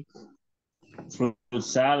like fruit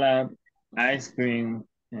salad, ice cream,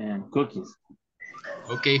 and cookies.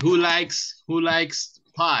 Okay, who likes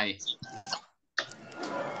pie?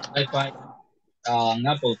 I pie.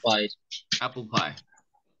 Apple pie. Apple pie.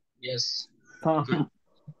 Yes.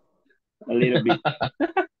 A little bit.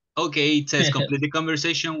 Okay, it says complete the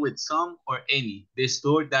conversation with some or any. The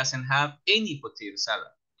store doesn't have any potato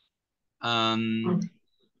salad.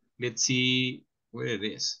 Let's see where it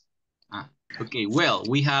is. Okay, well,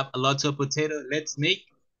 we have a lot of potato. Let's make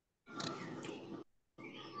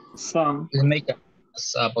some. Let's make a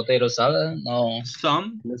potato salad. No.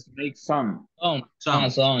 Some. Let's make some.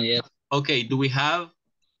 Some, yes. Okay, do we have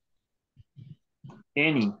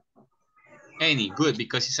any? Any, good,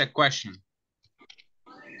 because it's a question.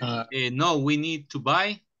 No, we need to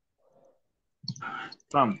buy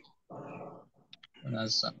some.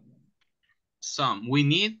 Some. We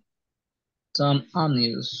need some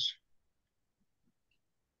onions.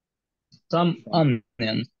 Some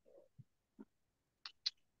onion.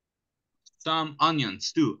 Some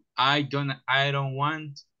onions too. I don't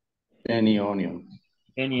want any onion.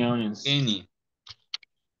 Any onions. Any.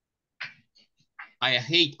 I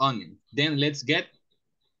hate onions. Then let's get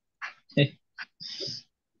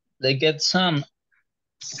they get some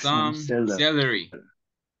celery.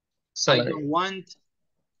 I don't want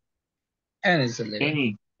any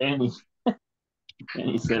celery. Any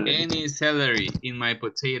celery. Any celery in my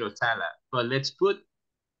potato salad. But let's put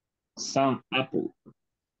some apple.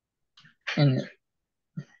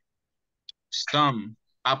 Some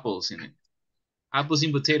apples in it. Apples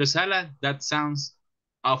in potato salad? That sounds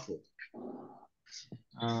awful.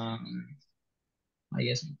 I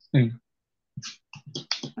guess. I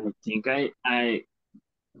think I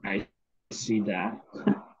see that.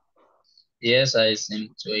 Yes, I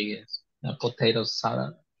seem to, I guess. A potato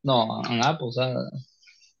salad. No, an apple salad.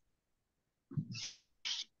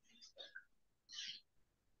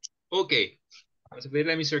 Okay. Vamos a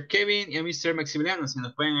pedirle a Mr. Kevin y a Mr. Maximiliano si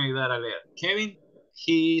nos pueden ayudar a leer. Kevin,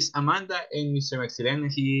 he's Amanda, and Mr. Maximiliano,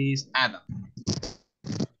 he's Adam.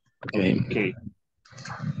 Okay. Okay.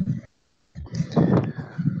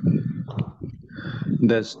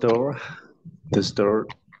 The store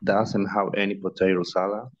doesn't have any potato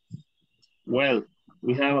salad. Well,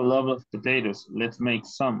 we have a lot of potatoes. Let's make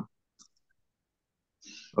some.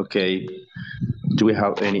 Okay. Do we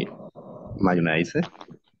have any mayonnaise?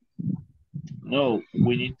 No,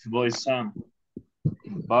 we need to buy some.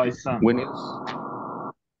 Buy some. We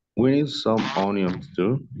need some onions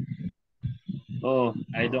too. Oh,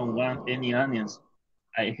 I don't want any onions.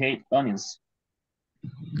 I hate onions.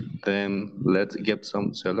 Then let's get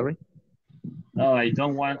some celery. No, I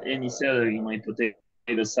don't want any celery in my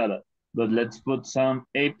potato salad. But let's put some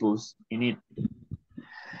apples in it.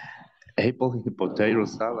 Apple in potato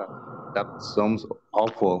salad. That sounds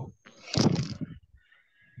awful.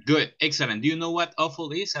 Good, excellent. Do you know what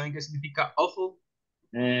awful is? ¿Saben qué significa awful?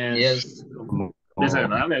 Yes.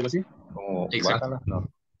 Desagradable, algo así. Exacto. No.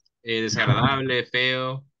 Desagradable,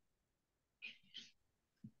 feo.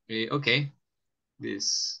 Okay.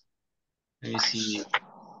 This. Let me see.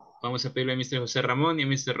 Vamos a pedirle a Mr. José Ramón y a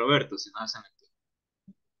Mr. Roberto si nos hacen aquí.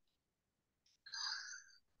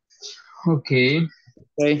 Okay.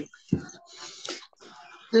 Okay.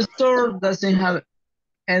 The store doesn't have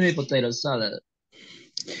any potato salad.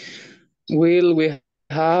 Will we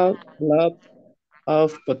have lot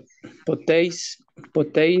of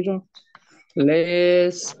potato?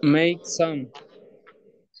 Let's make some.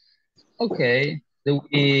 Okay. Do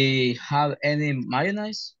we have any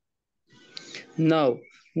mayonnaise? No,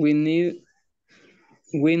 we need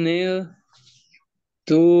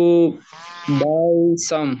to buy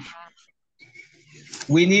some.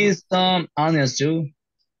 We need some onions too.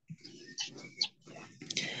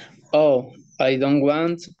 Oh, I don't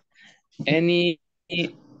want any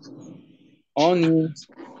onions.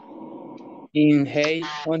 In hate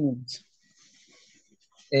onions.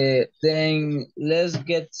 Then let's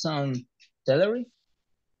get some celery.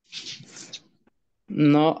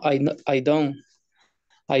 No, I don't.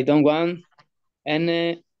 I don't want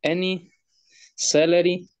any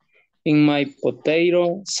celery in my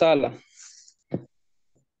potato salad.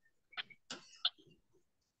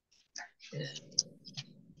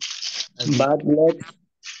 But let's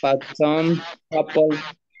put some apple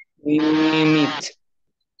in it.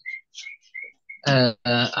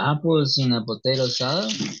 Apples in a potato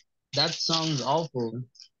salad? That sounds awful.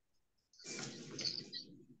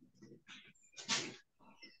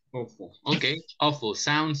 Awful. Okay, awful.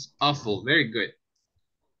 Sounds awful. Very good.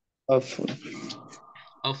 Awful.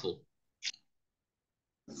 Awful.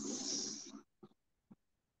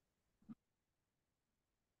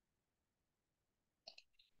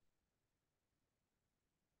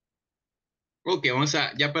 Ok,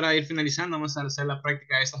 ya para ir finalizando, vamos a hacer la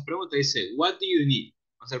práctica de estas preguntas. Dice, what do you need?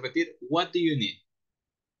 Vamos a repetir, what do you need?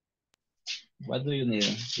 What do you need?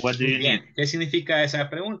 What do you need? ¿Qué significa esa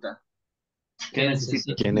pregunta? ¿Qué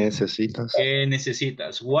necesitas? ¿Qué necesitas? ¿Qué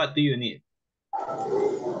necesitas? What do you need?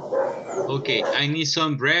 Okay, I need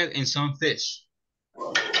some bread and some fish.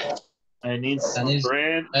 I need some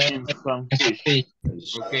bread and some fish.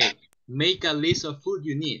 Okay, make a list of food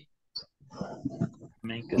you need.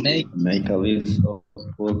 Make a list of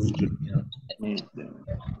food you need.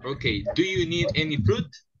 Okay, do you need any fruit?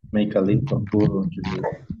 Make a list of food you need.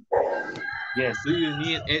 Yes. Do you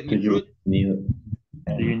need any fruit?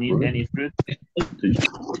 Do you need any fruit?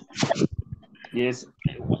 Yes,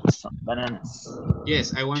 I want some bananas.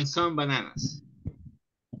 Yes, I want some bananas.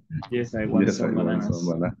 Yes, I want some bananas.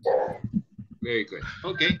 Very good.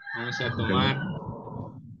 Okay, vamos a tomar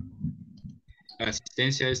la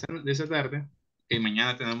asistencia de esta tarde. Que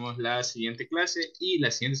mañana tenemos la siguiente clase y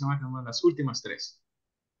la siguiente semana tenemos las últimas 3.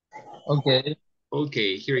 Okay.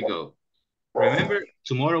 Okay, here we go. Remember,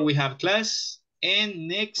 tomorrow we have class and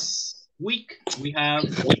next week we have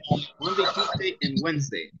Monday, Tuesday, and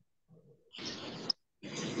Wednesday.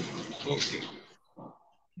 Okay.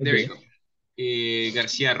 There you go.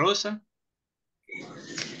 García Rosa.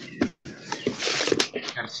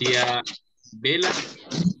 García Vela.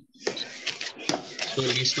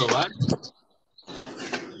 Solís Tobar.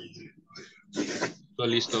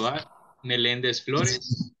 Meléndez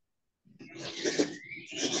Flores.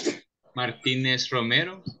 Martínez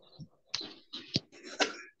Romero.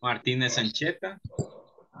 Martínez Ancheta.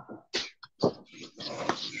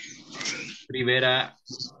 Rivera.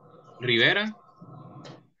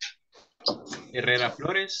 Herrera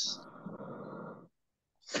Flores.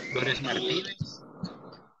 Flores Martínez.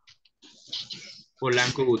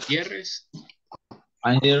 Polanco Gutiérrez.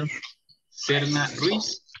 I'm here. Serna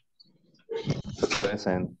Ruiz.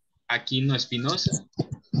 Present. Aquino Espinosa.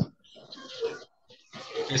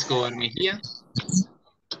 Escobar Mejía.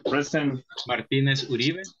 Present. Martínez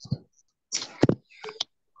Uribe.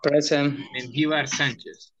 Present. Mendívar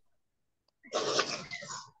Sánchez.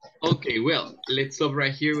 Okay, well, let's stop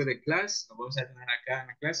right here with the class. Nos vamos a tener acá en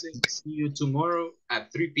la clase. See you tomorrow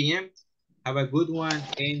at 3 p.m. Have a good one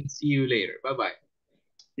and see you later. Bye-bye.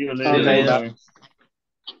 See you later.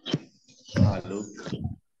 Okay. Hello.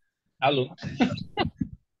 Hello.